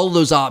is all of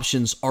those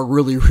options are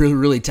really, really,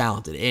 really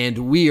talented.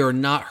 And we are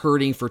not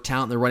hurting for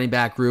talent in the running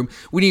back room.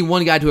 We need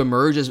one guy to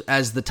emerge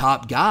as the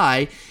top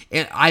guy.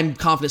 And I'm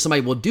confident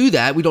somebody will do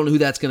that. We don't know who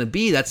that's going to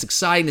be. That's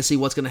exciting to see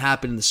what's going to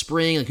happen in the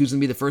spring. Like who's going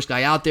to be the first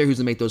guy out there, who's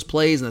going to make those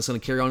plays, and that's going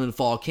to carry on into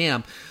fall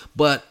camp.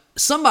 But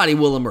somebody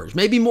will emerge.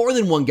 Maybe more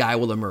than one guy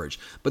will emerge.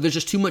 But there's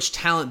just too much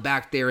talent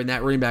back there in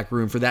that running back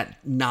room for that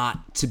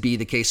not to be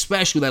the case,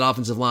 especially with that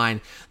offensive line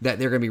that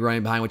they're going to be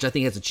running behind, which I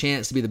think has a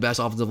chance to be the best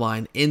offensive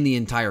line in the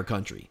entire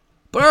country.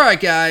 But all right,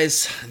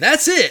 guys,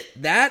 that's it.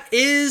 That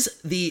is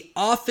the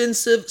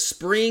offensive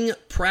spring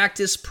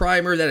practice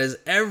primer. That is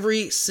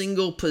every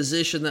single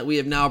position that we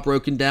have now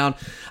broken down.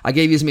 I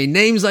gave you as many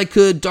names as I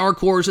could, dark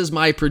horses,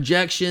 my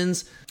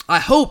projections. I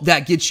hope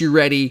that gets you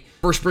ready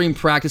for spring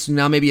practice.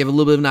 Now maybe you have a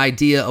little bit of an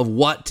idea of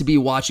what to be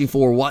watching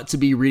for, what to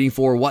be reading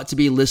for, what to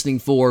be listening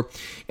for.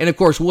 And of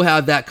course, we'll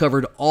have that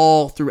covered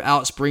all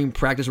throughout spring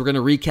practice. We're going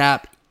to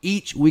recap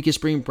each week of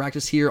spring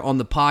practice here on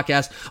the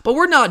podcast. But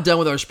we're not done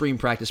with our spring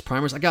practice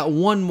primers. I got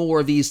one more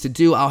of these to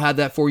do. I'll have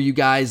that for you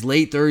guys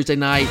late Thursday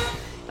night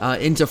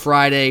into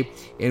Friday,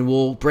 and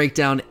we'll break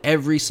down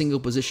every single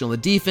position on the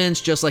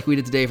defense, just like we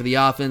did today for the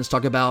offense.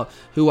 Talk about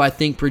who I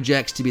think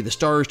projects to be the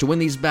starters to win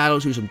these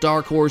battles, who's some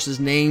dark horses,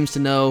 names to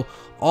know,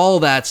 all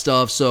that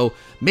stuff. So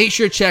make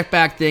sure to check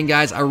back then,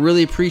 guys. I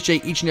really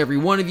appreciate each and every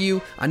one of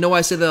you. I know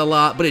I say that a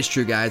lot, but it's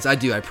true, guys. I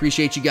do. I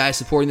appreciate you guys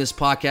supporting this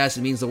podcast.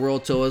 It means the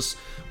world to us.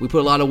 We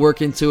put a lot of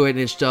work into it,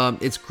 and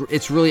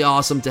it's really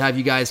awesome to have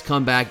you guys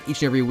come back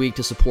each and every week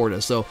to support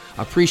us. So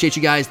I appreciate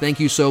you guys.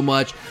 Thank you so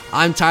much.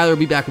 I'm Tyler. I'll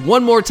be back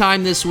one more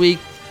time this week.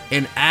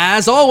 And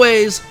as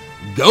always,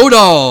 go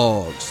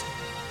Dogs!